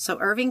 So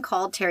Irving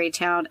called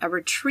Tarrytown a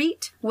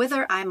retreat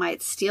whither I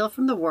might steal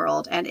from the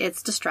world and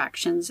its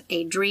distractions,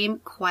 a dream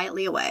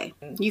quietly away.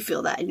 You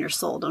feel that in your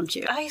soul, don't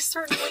you? I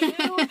certainly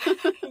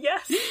do.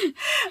 Yes.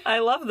 I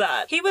love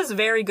that. He was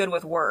very good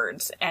with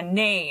words and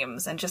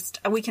names and just,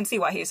 we can see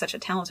why he's such a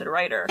talented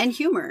writer. And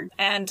humor.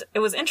 And it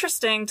was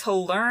interesting to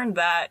learn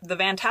that the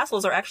Van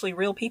Tassels are actually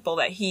real people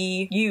that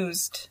he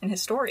used in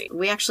his story.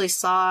 We actually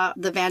saw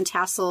the Van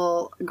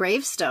Tassel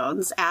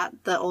gravestones at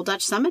the Old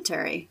Dutch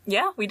Cemetery.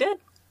 Yeah, we did.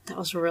 That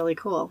was really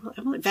cool.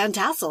 Van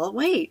Tassel,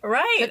 wait.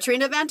 Right.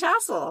 Katrina Van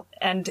Tassel.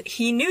 And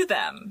he knew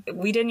them.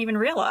 We didn't even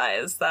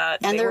realize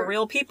that they were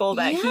real people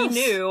that he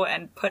knew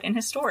and put in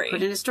his story.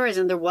 Put in his stories.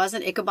 And there was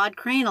an Ichabod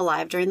Crane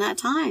alive during that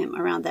time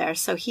around there.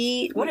 So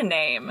he... What a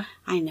name.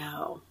 I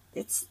know.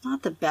 It's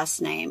not the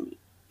best name,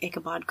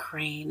 Ichabod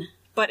Crane.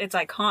 But it's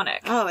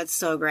iconic. Oh, it's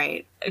so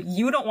great.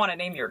 You don't want to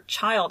name your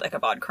child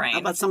Ichabod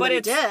Crane. But somebody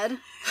did.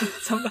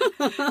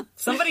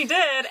 Somebody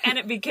did, and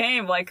it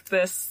became like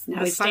this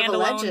standalone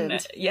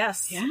legend.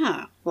 Yes.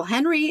 Yeah. Well,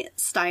 Henry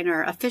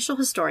Steiner, official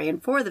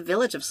historian for the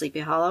village of Sleepy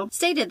Hollow,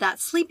 stated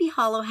that Sleepy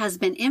Hollow has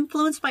been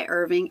influenced by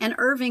Irving and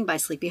Irving by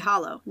Sleepy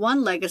Hollow.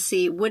 One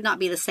legacy would not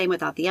be the same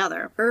without the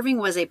other. Irving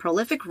was a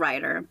prolific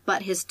writer,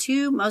 but his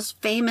two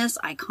most famous,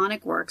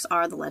 iconic works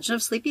are The Legend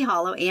of Sleepy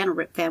Hollow and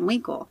Rip Van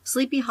Winkle.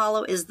 Sleepy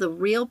Hollow is the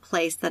real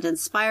place that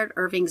inspired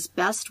Irving's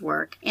best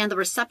work, and the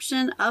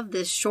reception of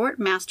this short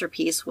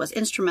masterpiece was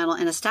instrumental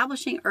in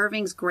establishing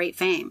Irving's great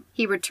fame.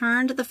 He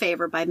returned the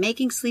favor by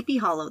making Sleepy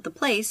Hollow, the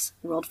place,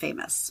 world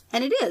famous.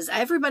 And it is.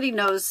 Everybody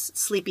knows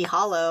Sleepy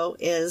Hollow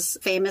is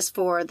famous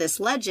for this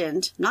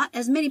legend. Not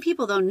as many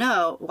people, though,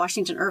 know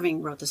Washington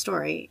Irving wrote the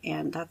story,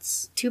 and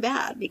that's too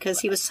bad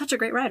because he was such a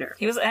great writer.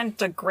 He was and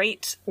a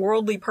great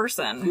worldly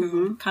person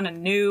who kind of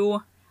knew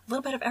a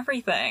little bit of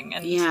everything.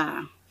 And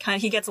kind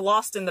of he gets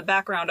lost in the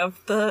background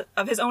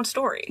of his own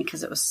story.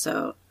 Because it was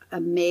so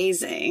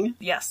amazing.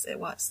 Yes, it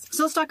was.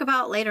 So let's talk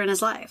about later in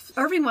his life.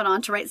 Irving went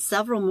on to write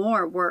several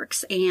more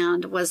works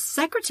and was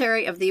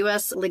secretary of the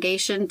U.S.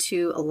 legation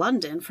to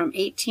London from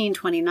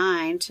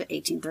 1829 to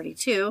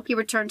 1832. He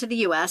returned to the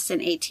U.S. in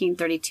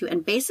 1832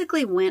 and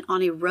basically went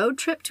on a road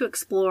trip to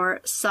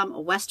explore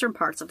some western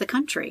parts of the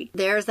country.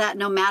 There's that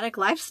nomadic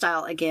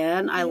lifestyle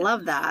again. I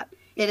love that.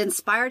 It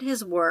inspired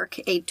his work,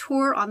 A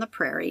Tour on the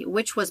Prairie,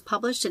 which was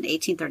published in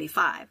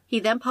 1835. He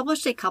then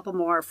published a couple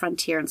more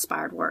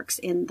frontier-inspired works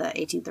in the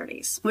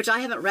 1830s, which I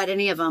haven't read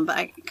any of them, but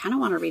I kind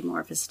of want to read more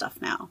of his stuff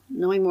now,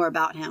 knowing more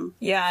about him.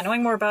 Yeah,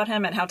 knowing more about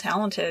him and how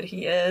talented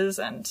he is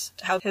and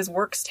how his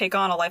works take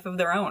on a life of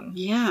their own.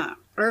 Yeah.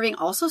 Irving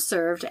also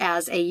served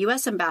as a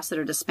U.S.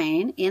 ambassador to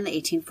Spain in the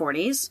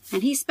 1840s,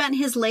 and he spent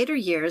his later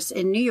years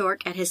in New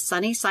York at his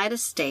Sunnyside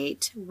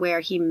estate, where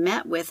he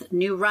met with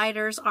new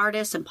writers,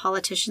 artists, and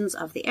politicians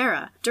of the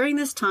era. During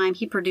this time,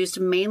 he produced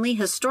mainly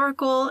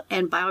historical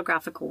and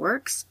biographical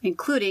works,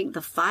 including the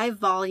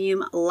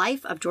 5-volume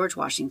Life of George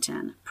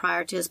Washington.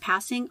 Prior to his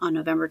passing on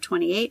November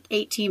 28,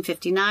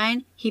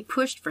 1859, he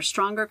pushed for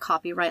stronger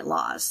copyright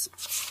laws.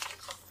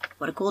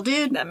 What a cool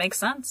dude. That makes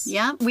sense.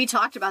 Yeah. We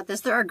talked about this.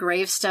 There are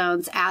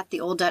gravestones at the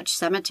Old Dutch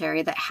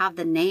Cemetery that have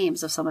the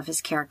names of some of his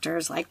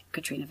characters, like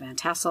Katrina Van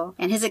Tassel.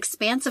 And his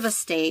expansive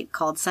estate,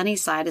 called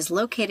Sunnyside, is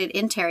located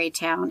in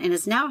Tarrytown and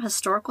is now a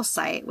historical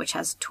site, which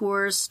has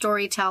tours,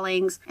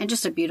 storytellings, and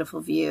just a beautiful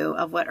view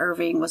of what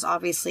Irving was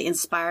obviously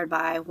inspired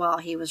by while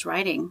he was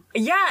writing.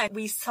 Yeah,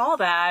 we saw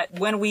that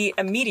when we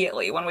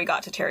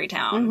got to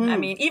Tarrytown. I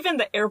mean, even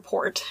the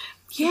airport...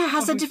 Yeah, it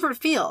has a different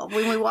feel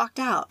when we walked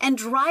out. And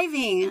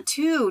driving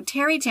to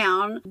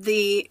Tarrytown,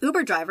 the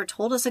Uber driver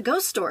told us a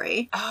ghost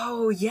story.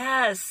 Oh,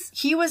 yes.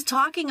 He was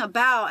talking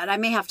about, and I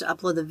may have to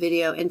upload the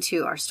video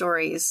into our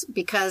stories,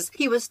 because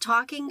he was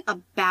talking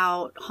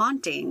about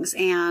hauntings,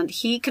 and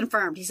he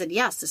confirmed, he said,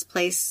 yes, this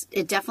place,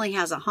 it definitely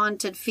has a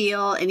haunted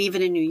feel, and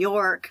even in New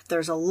York,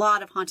 there's a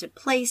lot of haunted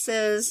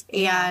places,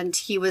 and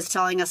he was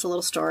telling us a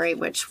little story,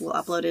 which we'll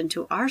upload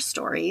into our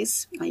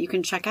stories that you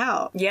can check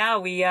out. Yeah,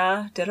 we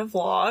did a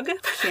vlog.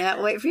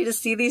 Can't wait for you to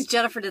see these.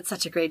 Jennifer did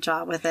such a great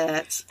job with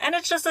it. And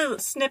it's just a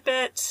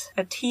snippet,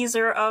 a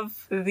teaser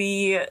of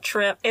the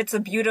trip. It's a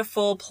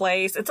beautiful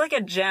place. It's like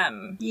a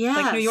gem. Yes.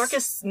 Like, New York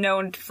is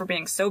known for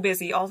being so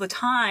busy all the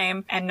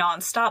time and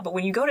nonstop, but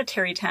when you go to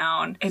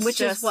Tarrytown, it's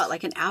Which is what,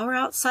 like an hour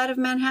outside of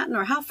Manhattan?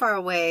 Or how far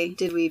away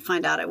did we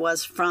find out it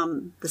was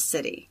from the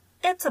city?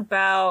 It's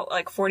about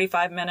like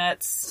 45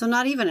 minutes. So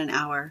not even an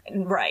hour.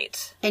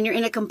 Right. And you're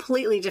in a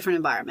completely different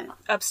environment.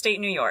 Upstate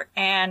New York.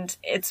 And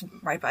it's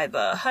right by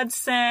the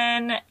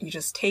Hudson. You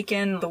just take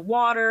in the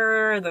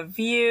water, the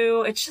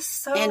view. It's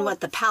just so... And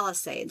what, the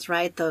Palisades,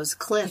 right? Those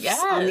cliffs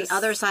Yes. on the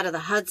other side of the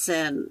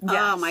Hudson. Yes.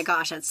 Oh my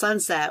gosh, at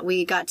sunset,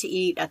 we got to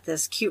eat at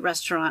this cute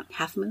restaurant,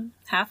 Half Moon.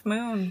 Half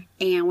Moon.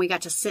 And we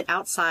got to sit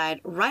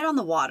outside right on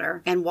the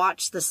water and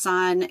watch the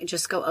sun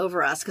just go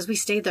over us because we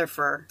stayed there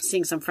for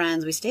seeing some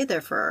friends. We stayed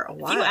there for a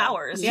while. Few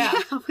hours, yeah.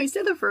 We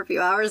stayed there for a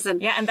few hours.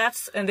 And yeah,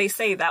 and they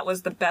say that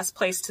was the best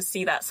place to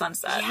see that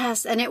sunset.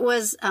 yes, and it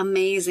was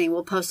amazing.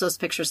 We'll post those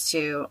pictures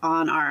too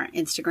on our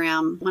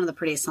Instagram. One of the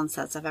prettiest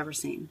sunsets I've ever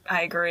seen.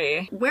 I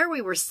agree. Where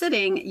we were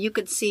sitting, you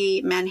could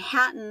see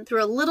Manhattan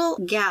through a little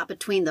gap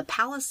between the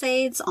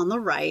Palisades on the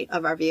right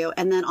of our view,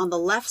 and then on the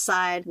left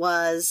side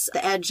was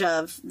the edge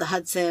of the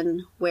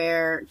Hudson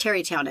where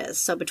Tarrytown is.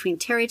 So between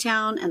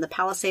Tarrytown and the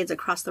Palisades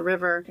across the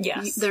river,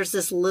 Yes. there's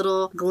this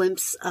little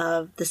glimpse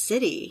of the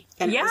city.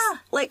 And it was Yeah.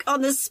 like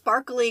on this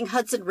sparkling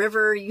Hudson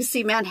River, you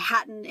see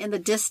Manhattan in the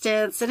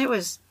distance, and it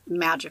was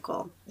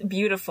magical.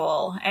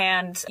 Beautiful.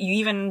 And you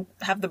even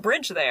have the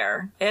bridge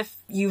there. If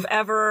you've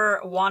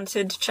ever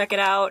wanted to check it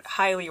out,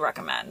 highly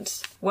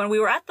recommend. When we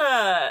were at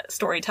the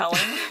storytelling,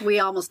 We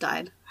almost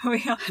died.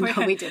 we No,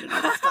 we didn't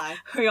almost die.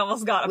 we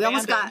almost got We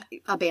abandoned. almost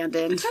got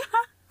abandoned.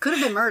 Could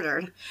have been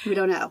murdered. We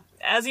don't know.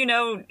 As you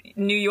know,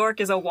 New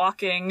York is a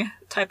walking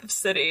type of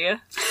city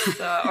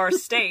or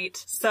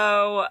state.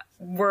 So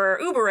we're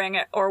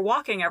Ubering or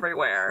walking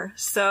everywhere.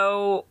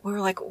 So we were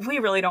like, we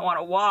really don't want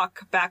to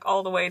walk back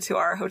all the way to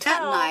our hotel.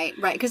 At night,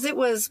 right?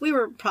 Because we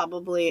were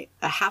probably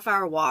a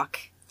half-hour walk,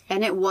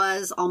 and it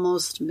was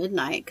almost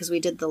midnight because we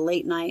did the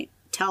late night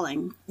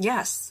telling.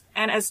 Yes.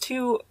 And as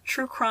two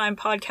true crime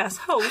podcast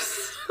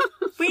hosts,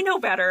 we know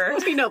better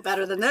We know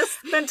better than this.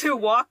 than to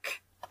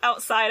walk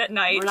outside at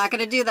night. We're not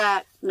going to do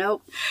that.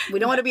 Nope. We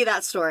don't want to be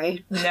that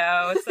story.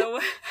 No. So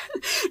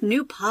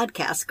New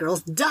podcast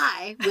girls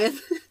die with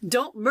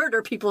 "Don't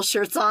Murder People"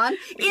 shirts on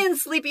in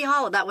Sleepy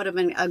Hollow. That would have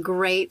been a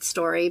great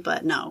story,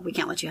 but no, we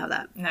can't let you have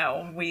that.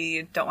 no,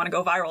 we don't want to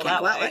go viral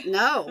that way.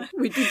 No,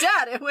 we'd be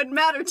dead. It wouldn't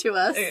matter to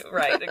us.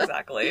 Right,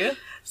 exactly.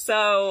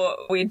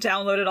 So we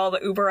downloaded all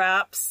the Uber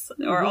apps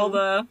or all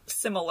the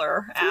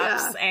similar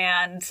apps,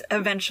 and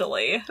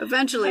eventually.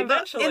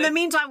 But in the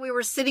meantime, we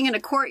were sitting in a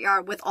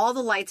courtyard with all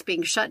the lights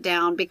being shut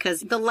down because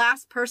the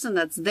last person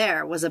that's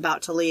there was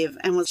about to leave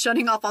and was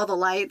shutting off all the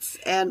lights.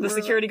 And The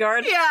security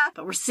guard? Yeah.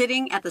 But we're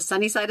sitting at the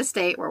Sunnyside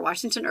Estate where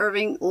Washington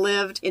Irving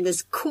lived in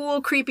this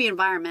cool, creepy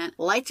environment.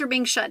 Lights are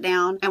being shut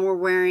down and we're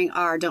wearing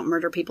our "Don't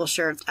Murder People"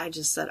 shirts. I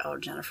just said, oh,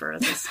 Jennifer,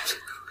 this...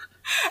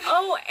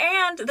 Oh,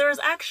 and there's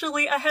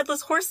actually a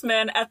headless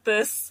horseman at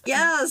this.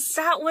 Yes.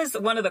 That was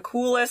one of the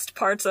coolest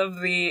parts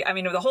of the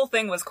whole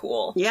thing was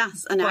cool.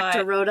 Yes, an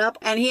actor rode up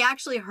and he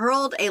actually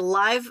hurled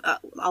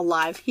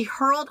he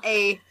hurled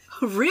a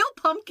real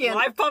pumpkin.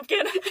 Live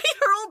pumpkin. He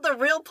hurled the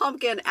real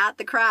pumpkin at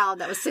the crowd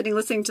that was sitting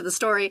listening to the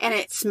story, and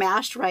it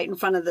smashed right in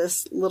front of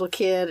this little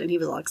kid, and he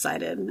was all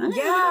excited.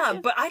 Yeah,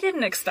 but I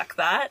didn't expect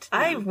that. No.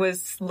 I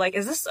was like,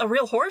 is this a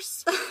real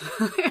horse?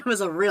 It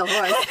was a real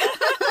horse.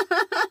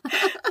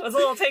 I was a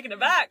little taken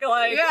aback.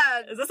 Like,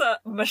 yeah. Is this a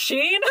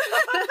machine?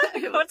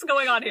 What's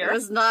going on here? It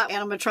was not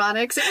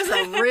animatronics. It was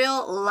a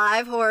real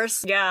live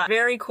horse. Yeah,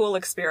 very cool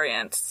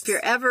experience. If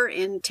you're ever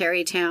in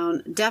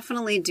Tarrytown,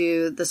 definitely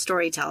do the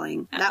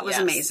storytelling. That was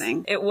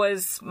amazing. It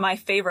was my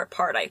favorite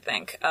part, I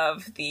think,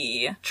 of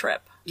the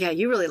trip. Yeah,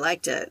 you really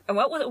liked it. And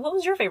what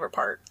was your favorite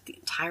part? The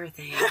entire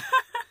thing.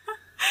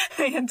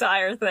 The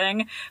entire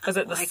thing. Was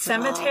it the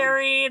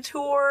cemetery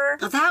tour?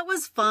 That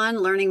was fun,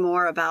 learning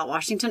more about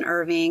Washington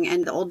Irving,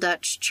 and the Old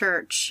Dutch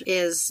Church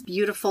is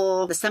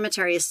beautiful. The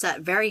cemetery is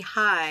set very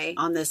high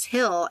on this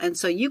hill, and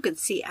so you could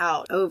see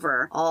out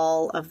over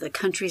all of the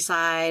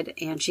countryside.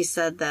 And she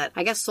said that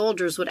I guess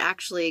soldiers would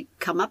actually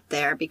come up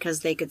there because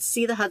they could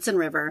see the Hudson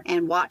River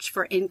and watch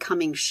for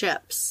incoming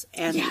ships.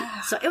 And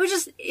so it was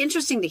just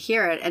interesting to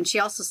hear it. And she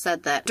also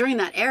said that during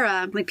that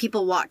era, when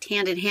people walked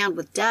hand in hand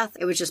with death,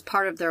 it was just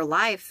part of their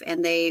life.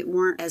 And they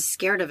weren't as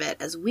scared of it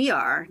as we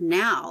are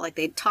now. Like,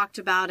 they talked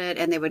about it,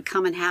 and they would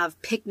come and have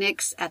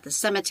picnics at the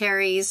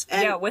cemeteries.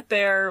 And with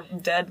their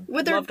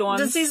loved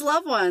ones. Deceased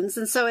loved ones.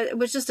 And so it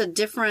was just a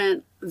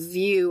different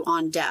view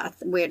on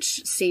death,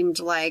 which seemed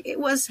like it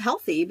was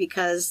healthy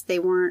because they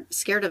weren't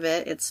scared of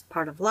it. It's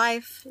part of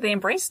life. They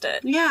embraced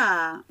it.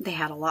 Yeah. They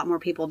had a lot more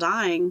people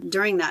dying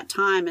during that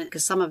time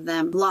because some of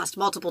them lost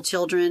multiple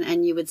children,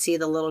 and you would see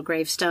the little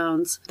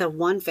gravestones. The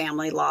one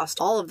family lost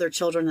all of their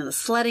children in a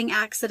sledding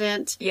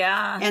accident.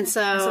 Yeah. And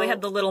so they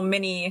had the little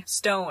mini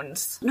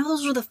stones. No,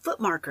 those were the foot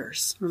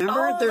markers.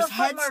 Remember? Oh, There's the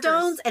foot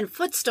headstones and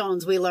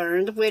footstones, we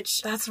learned,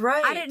 which... That's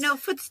right. I didn't know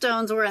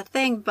footstones were a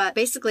thing, but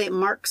basically it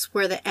marks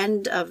where the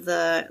end of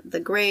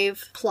the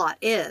grave plot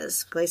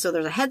is. Okay, so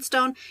there's a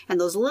headstone, and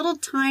those little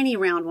tiny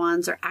round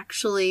ones are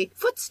actually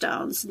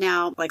footstones.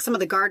 Now, like some of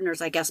the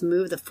gardeners, I guess,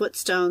 move the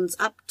footstones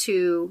up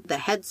to the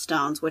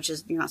headstones, which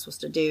is you're not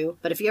supposed to do.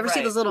 But if you ever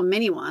see those little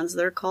mini ones,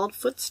 they're called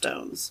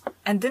footstones.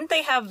 And didn't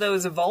they have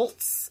those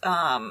vaults?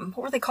 What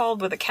were they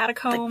called? With the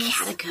catacombs? The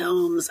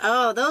catacombs.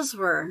 Oh, those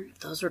were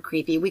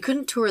creepy. We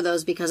couldn't tour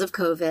those because of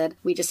COVID.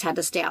 We just had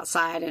to stay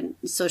outside and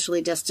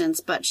socially distance.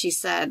 But she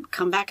said,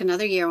 come back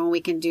another year when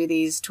we can do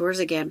these tours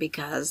again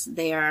because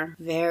they are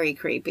very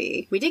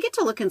creepy. We did get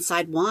to look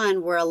inside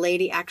one where a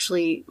lady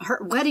actually, her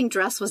wedding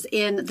dress was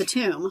in the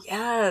tomb.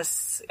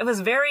 Yes. It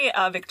was very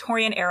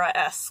Victorian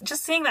era-esque.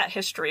 Just seeing that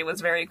history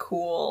was very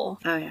cool.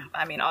 Oh, yeah.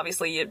 I mean,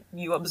 obviously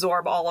you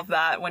absorb all of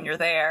that when you're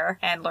there,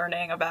 and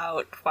learning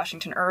about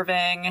Washington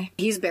Irving.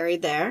 He's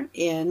buried there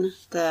in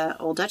the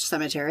Old Dutch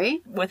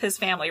Cemetery. With his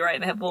family, right?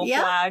 They have little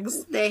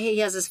flags. He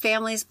has his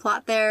family's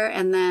plot there,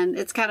 and then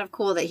it's kind of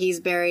cool that he's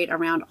buried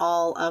around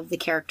all of the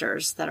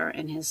characters that are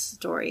in his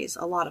stories.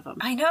 A lot of them.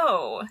 I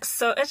know.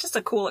 So it's just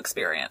a cool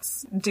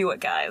experience. Do it,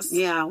 guys.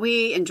 Yeah,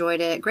 we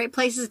enjoyed it. Great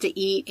places to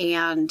eat,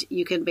 and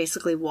you can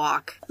basically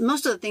walk.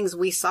 Most of the things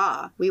we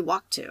saw, we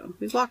walked to.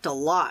 We walked a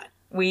lot.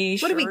 What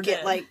did we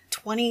get, like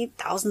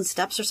 20,000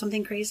 steps or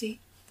something crazy?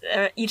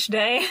 Each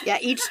day? Yeah,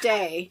 each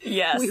day.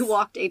 Yes. We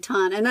walked a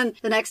ton. And then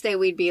the next day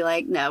we'd be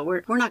like, no,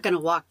 we're not going to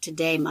walk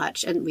today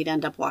much. And we'd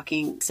end up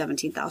walking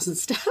 17,000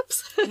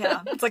 steps. Yeah.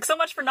 It's like so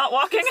much for not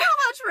walking. So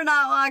much for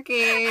not walking.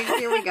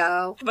 Here we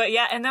go. But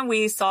yeah, and then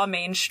we saw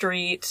Main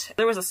Street.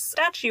 There was a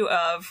statue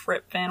of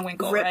Rip Van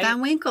Winkle, Rip right?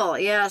 Van Winkle,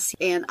 yes.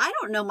 And I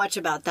don't know much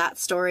about that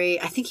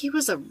story. I think he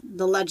was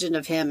the legend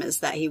of him is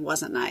that he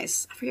wasn't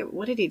nice. I forget,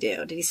 what did he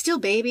do? Did he steal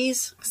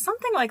babies?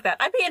 Something like that.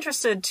 I'd be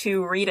interested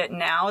to read it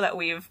now that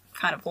we've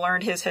kind of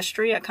learned his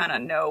history. I kind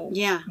of know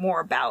more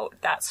about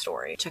that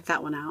story. Check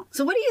that one out.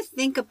 So what do you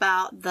think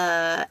about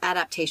the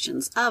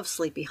adaptations of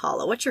Sleepy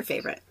Hollow? What's your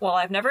favorite? Well,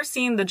 I've never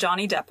seen the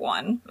Johnny Depp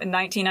one in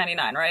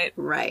 1999, right?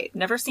 Right.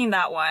 Never seen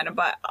that one,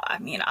 but I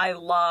mean, I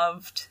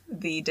loved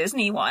the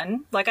Disney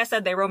one. Like I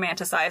said, they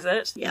romanticize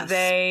it. Yes.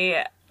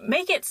 They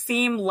make it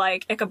seem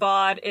like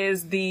Ichabod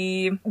is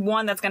the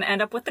one that's going to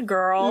end up with the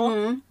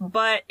girl,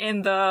 but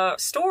in the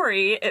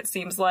story, it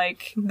seems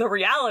like the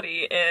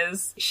reality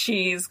is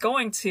she's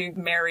going to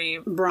marry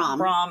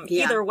Brom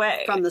either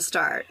way. From the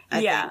start,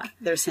 I think.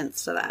 There's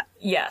hints to that.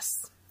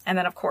 Yes. And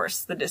then, of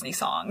course, the Disney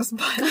songs,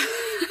 but...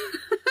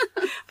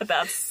 But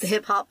that's... The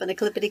hip-hop and a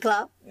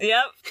clippity-clop.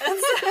 Yep.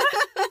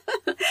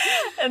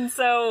 And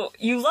so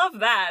you love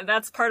that.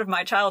 That's part of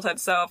my childhood.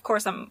 So, of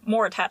course, I'm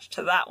more attached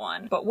to that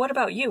one. But what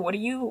about you? What do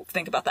you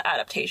think about the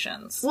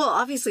adaptations? Well,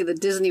 obviously the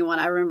Disney one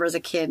I remember as a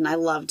kid, and I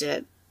loved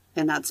it.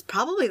 And that's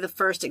probably the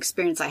first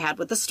experience I had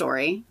with the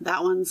story.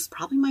 That one's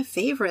probably my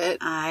favorite.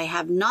 I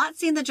have not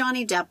seen the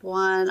Johnny Depp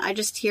one. I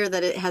just hear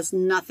that it has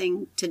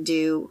nothing to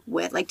do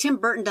with, like, Tim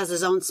Burton does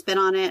his own spin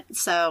on it.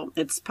 So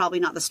it's probably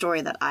not the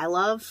story that I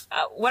love.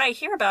 What I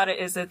hear about it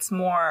is it's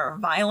more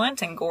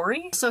violent and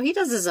gory. So he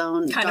does his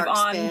own kind dark of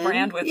on spin.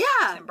 brand with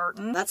Tim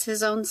Burton. That's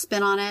his own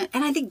spin on it.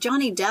 And I think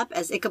Johnny Depp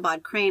as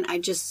Ichabod Crane, I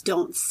just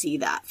don't see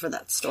that for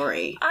that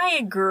story. I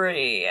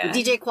agree.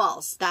 DJ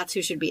Qualls, that's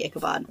who should be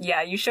Ichabod.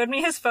 Yeah, you showed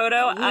me his photo.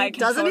 Doesn't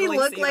totally he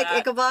look see like that.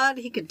 Ichabod?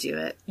 He could do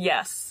it.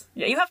 Yes.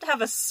 Yeah, you have to have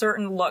a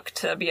certain look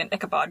to be an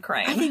Ichabod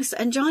Crane. I think so.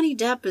 And Johnny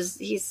Depp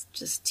he's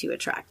just too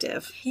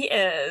attractive. He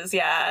is,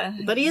 yeah.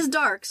 But he is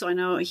dark, so I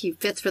know he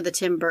fits for the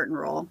Tim Burton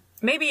role.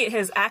 Maybe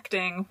his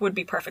acting would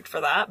be perfect for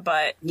that,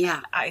 but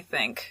yeah, I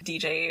think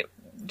DJ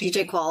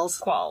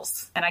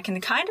Qualls. And I can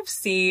kind of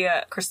see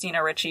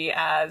Christina Ricci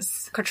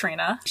as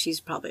Katrina. She's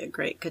probably a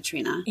great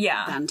Katrina.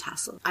 Yeah. Van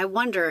Tassel. I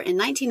wonder, in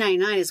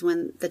 1999 is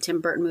when the Tim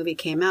Burton movie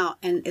came out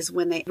and is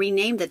when they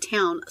renamed the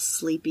town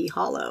Sleepy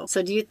Hollow.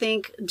 So do you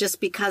think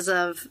just because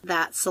of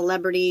that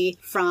celebrity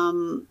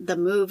from the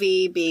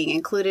movie being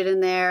included in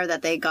there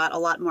that they got a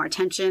lot more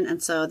attention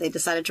and so they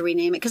decided to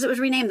rename it? Because it was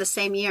renamed the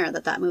same year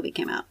that movie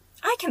came out.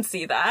 I can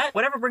see that.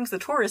 Whatever brings the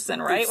tourists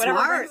in, right? It's Whatever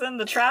smart. brings in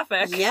the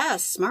traffic.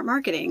 Yes, smart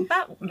marketing.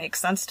 That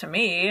makes sense to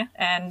me.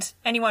 And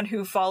anyone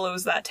who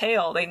follows that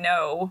tale, they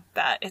know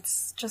that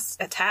it's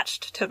just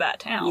attached to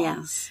that town.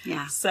 Yes,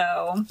 yeah.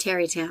 So...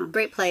 Tarrytown.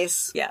 Great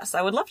place. Yes,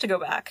 I would love to go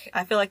back.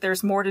 I feel like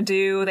there's more to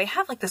do. They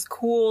have like this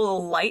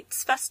cool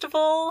lights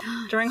festival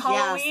during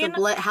Halloween.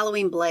 Yes, the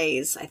Halloween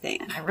Blaze, I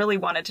think. And I really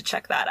wanted to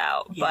check that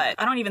out. Yeah.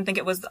 But I don't even think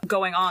it was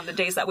going on the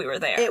days that we were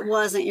there. It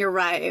wasn't, you're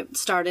right. It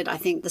started, I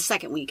think, the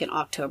second week in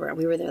October.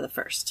 were. We were there the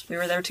first. We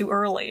were there too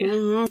early.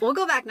 Mm-hmm. We'll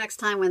go back next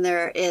time when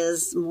there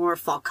is more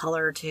fall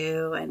color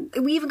too. And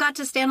we even got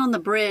to stand on the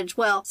bridge.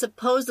 Well,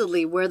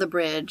 supposedly we're the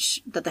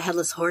bridge that the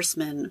Headless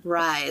Horseman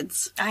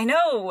rides. I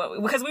know,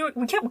 because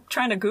we kept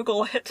trying to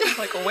Google it.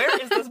 Like, where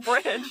is this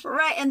bridge?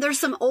 Right, and there's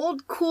some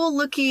old,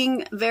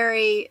 cool-looking,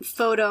 very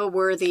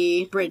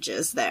photo-worthy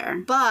bridges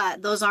there.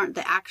 But those aren't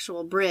the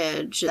actual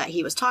bridge that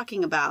he was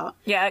talking about.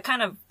 Yeah, it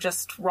kind of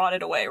just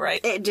rotted away,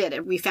 right? It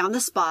did. We found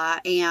the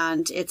spot,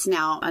 and it's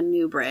now a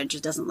new bridge.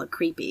 It doesn't look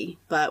creepy,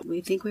 but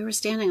we think we were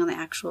standing on the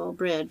actual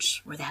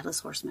bridge where the Headless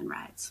Horseman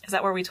rides. Is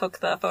that where we took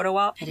the photo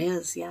op? It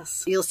is,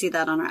 yes. You'll see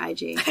that on our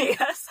IG.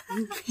 Yes.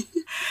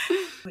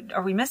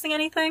 Are we missing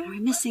anything? Are we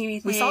missing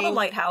anything? We saw the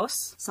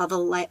lighthouse.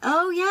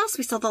 Oh, yes,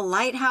 we saw the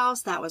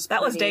lighthouse. That was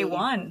day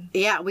one.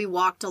 Yeah, we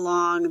walked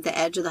along the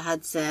edge of the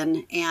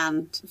Hudson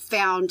and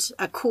found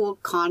a cool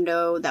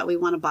condo that we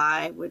want to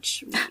buy,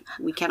 which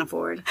we can't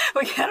afford.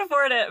 We can't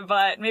afford it,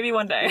 but maybe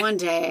one day. One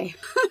day.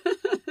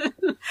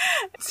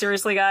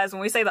 Seriously, guys,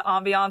 when we say the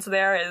ambiance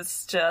there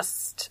is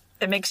just...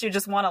 It makes you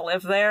just want to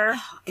live there.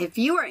 If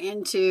you are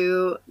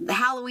into the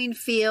Halloween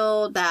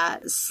feel,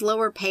 that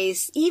slower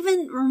pace,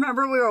 even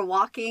remember we were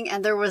walking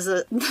and there was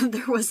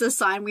a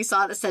sign we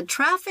saw that said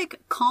traffic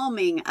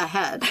calming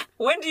ahead.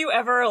 When do you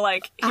ever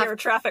hear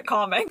traffic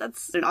calming?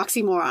 That's an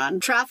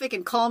oxymoron. Traffic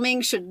and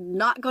calming should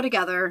not go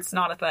together. It's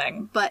not a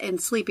thing. But in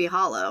Sleepy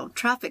Hollow,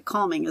 traffic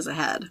calming is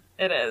ahead.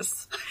 It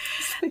is.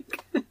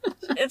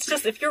 It's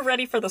just, if you're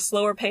ready for the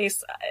slower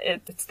pace,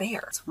 it's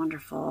there. It's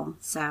wonderful.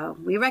 So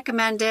we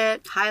recommend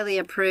it. Highly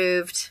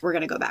approved. We're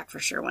going to go back for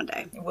sure one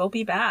day. We'll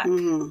be back.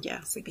 Mm-hmm.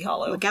 Yeah. Sleepy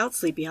Hollow. Look out,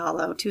 Sleepy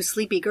Hollow. 2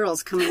 sleepy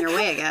girls coming your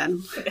way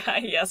again.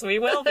 Yes, we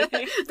will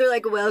be. They're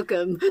like,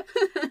 welcome.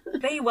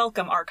 They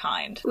welcome our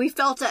kind. We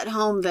felt at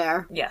home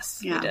there.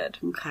 Yes, yeah. We did.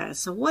 Okay,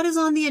 so what is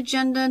on the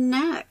agenda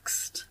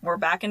next? We're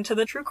back into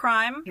the true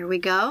crime. Here we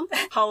go.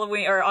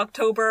 Halloween, or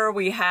October,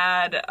 we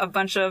had a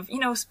bunch of,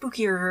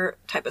 spookier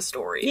type of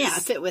stories. Yeah,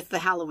 fit with the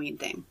Halloween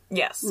thing.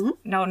 Yes. Mm-hmm.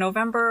 No,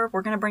 November,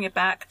 we're going to bring it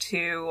back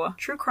to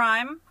true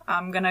crime.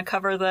 I'm going to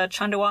cover the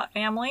Chundawat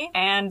family,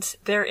 and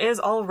there is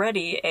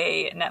already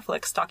a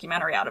Netflix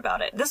documentary out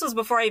about it. This was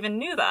before I even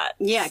knew that.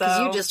 Yeah, because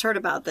you just heard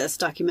about this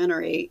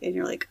documentary, and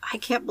you're like, I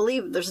can't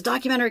believe there's a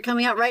documentary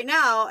coming out right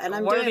now, and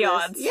I'm doing this. What are the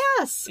odds?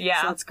 Yes.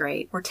 Yeah. So that's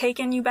great. We're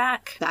taking you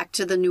back. Back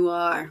to the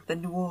noir. The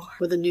noir.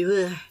 With the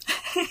noir.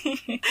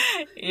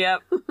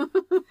 Yep.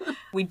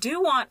 We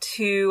do want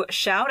to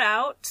shout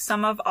out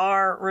some of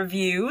our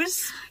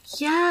reviews.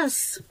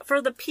 Yes.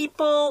 For the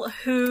people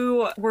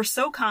who were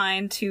so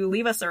kind to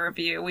leave us a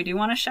review, we do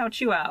want to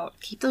shout you out.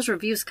 Keep those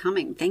reviews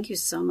coming. Thank you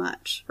so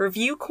much.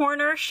 Review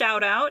Corner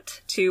shout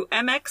out to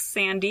MX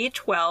Sandy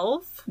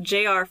 12,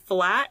 JR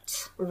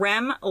Flat,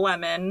 Rem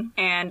Lemon,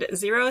 and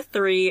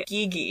 03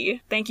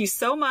 Gigi. Thank you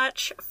so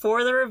much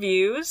for the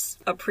reviews.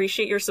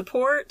 Appreciate your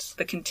support,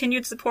 the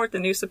continued support, the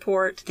new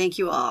support. Thank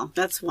you all.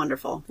 That's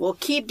wonderful. We'll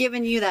keep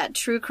giving you that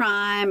true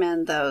crime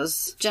and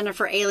those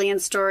Jennifer Alien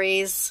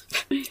stories.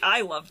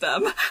 I love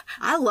them.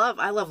 I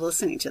love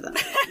listening to them.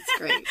 It's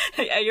great.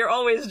 Yeah, you're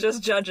always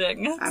just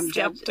judging. I'm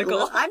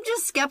skeptical. I'm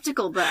just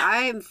skeptical, but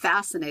I am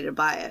fascinated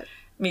by it.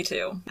 Me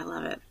too. I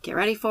love it. Get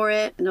ready for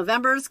it.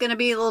 November is going to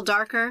be a little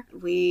darker.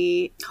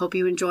 We hope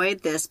you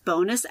enjoyed this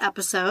bonus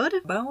episode.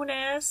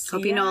 Bonus.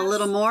 Hope you know a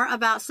little more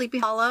about Sleepy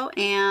Hollow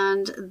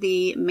and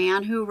the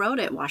man who wrote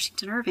it,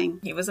 Washington Irving.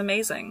 He was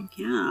amazing.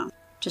 Yeah.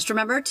 Just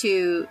remember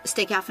to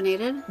stay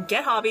caffeinated.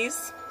 Get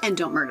hobbies. And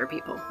don't murder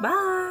people.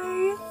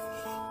 Bye.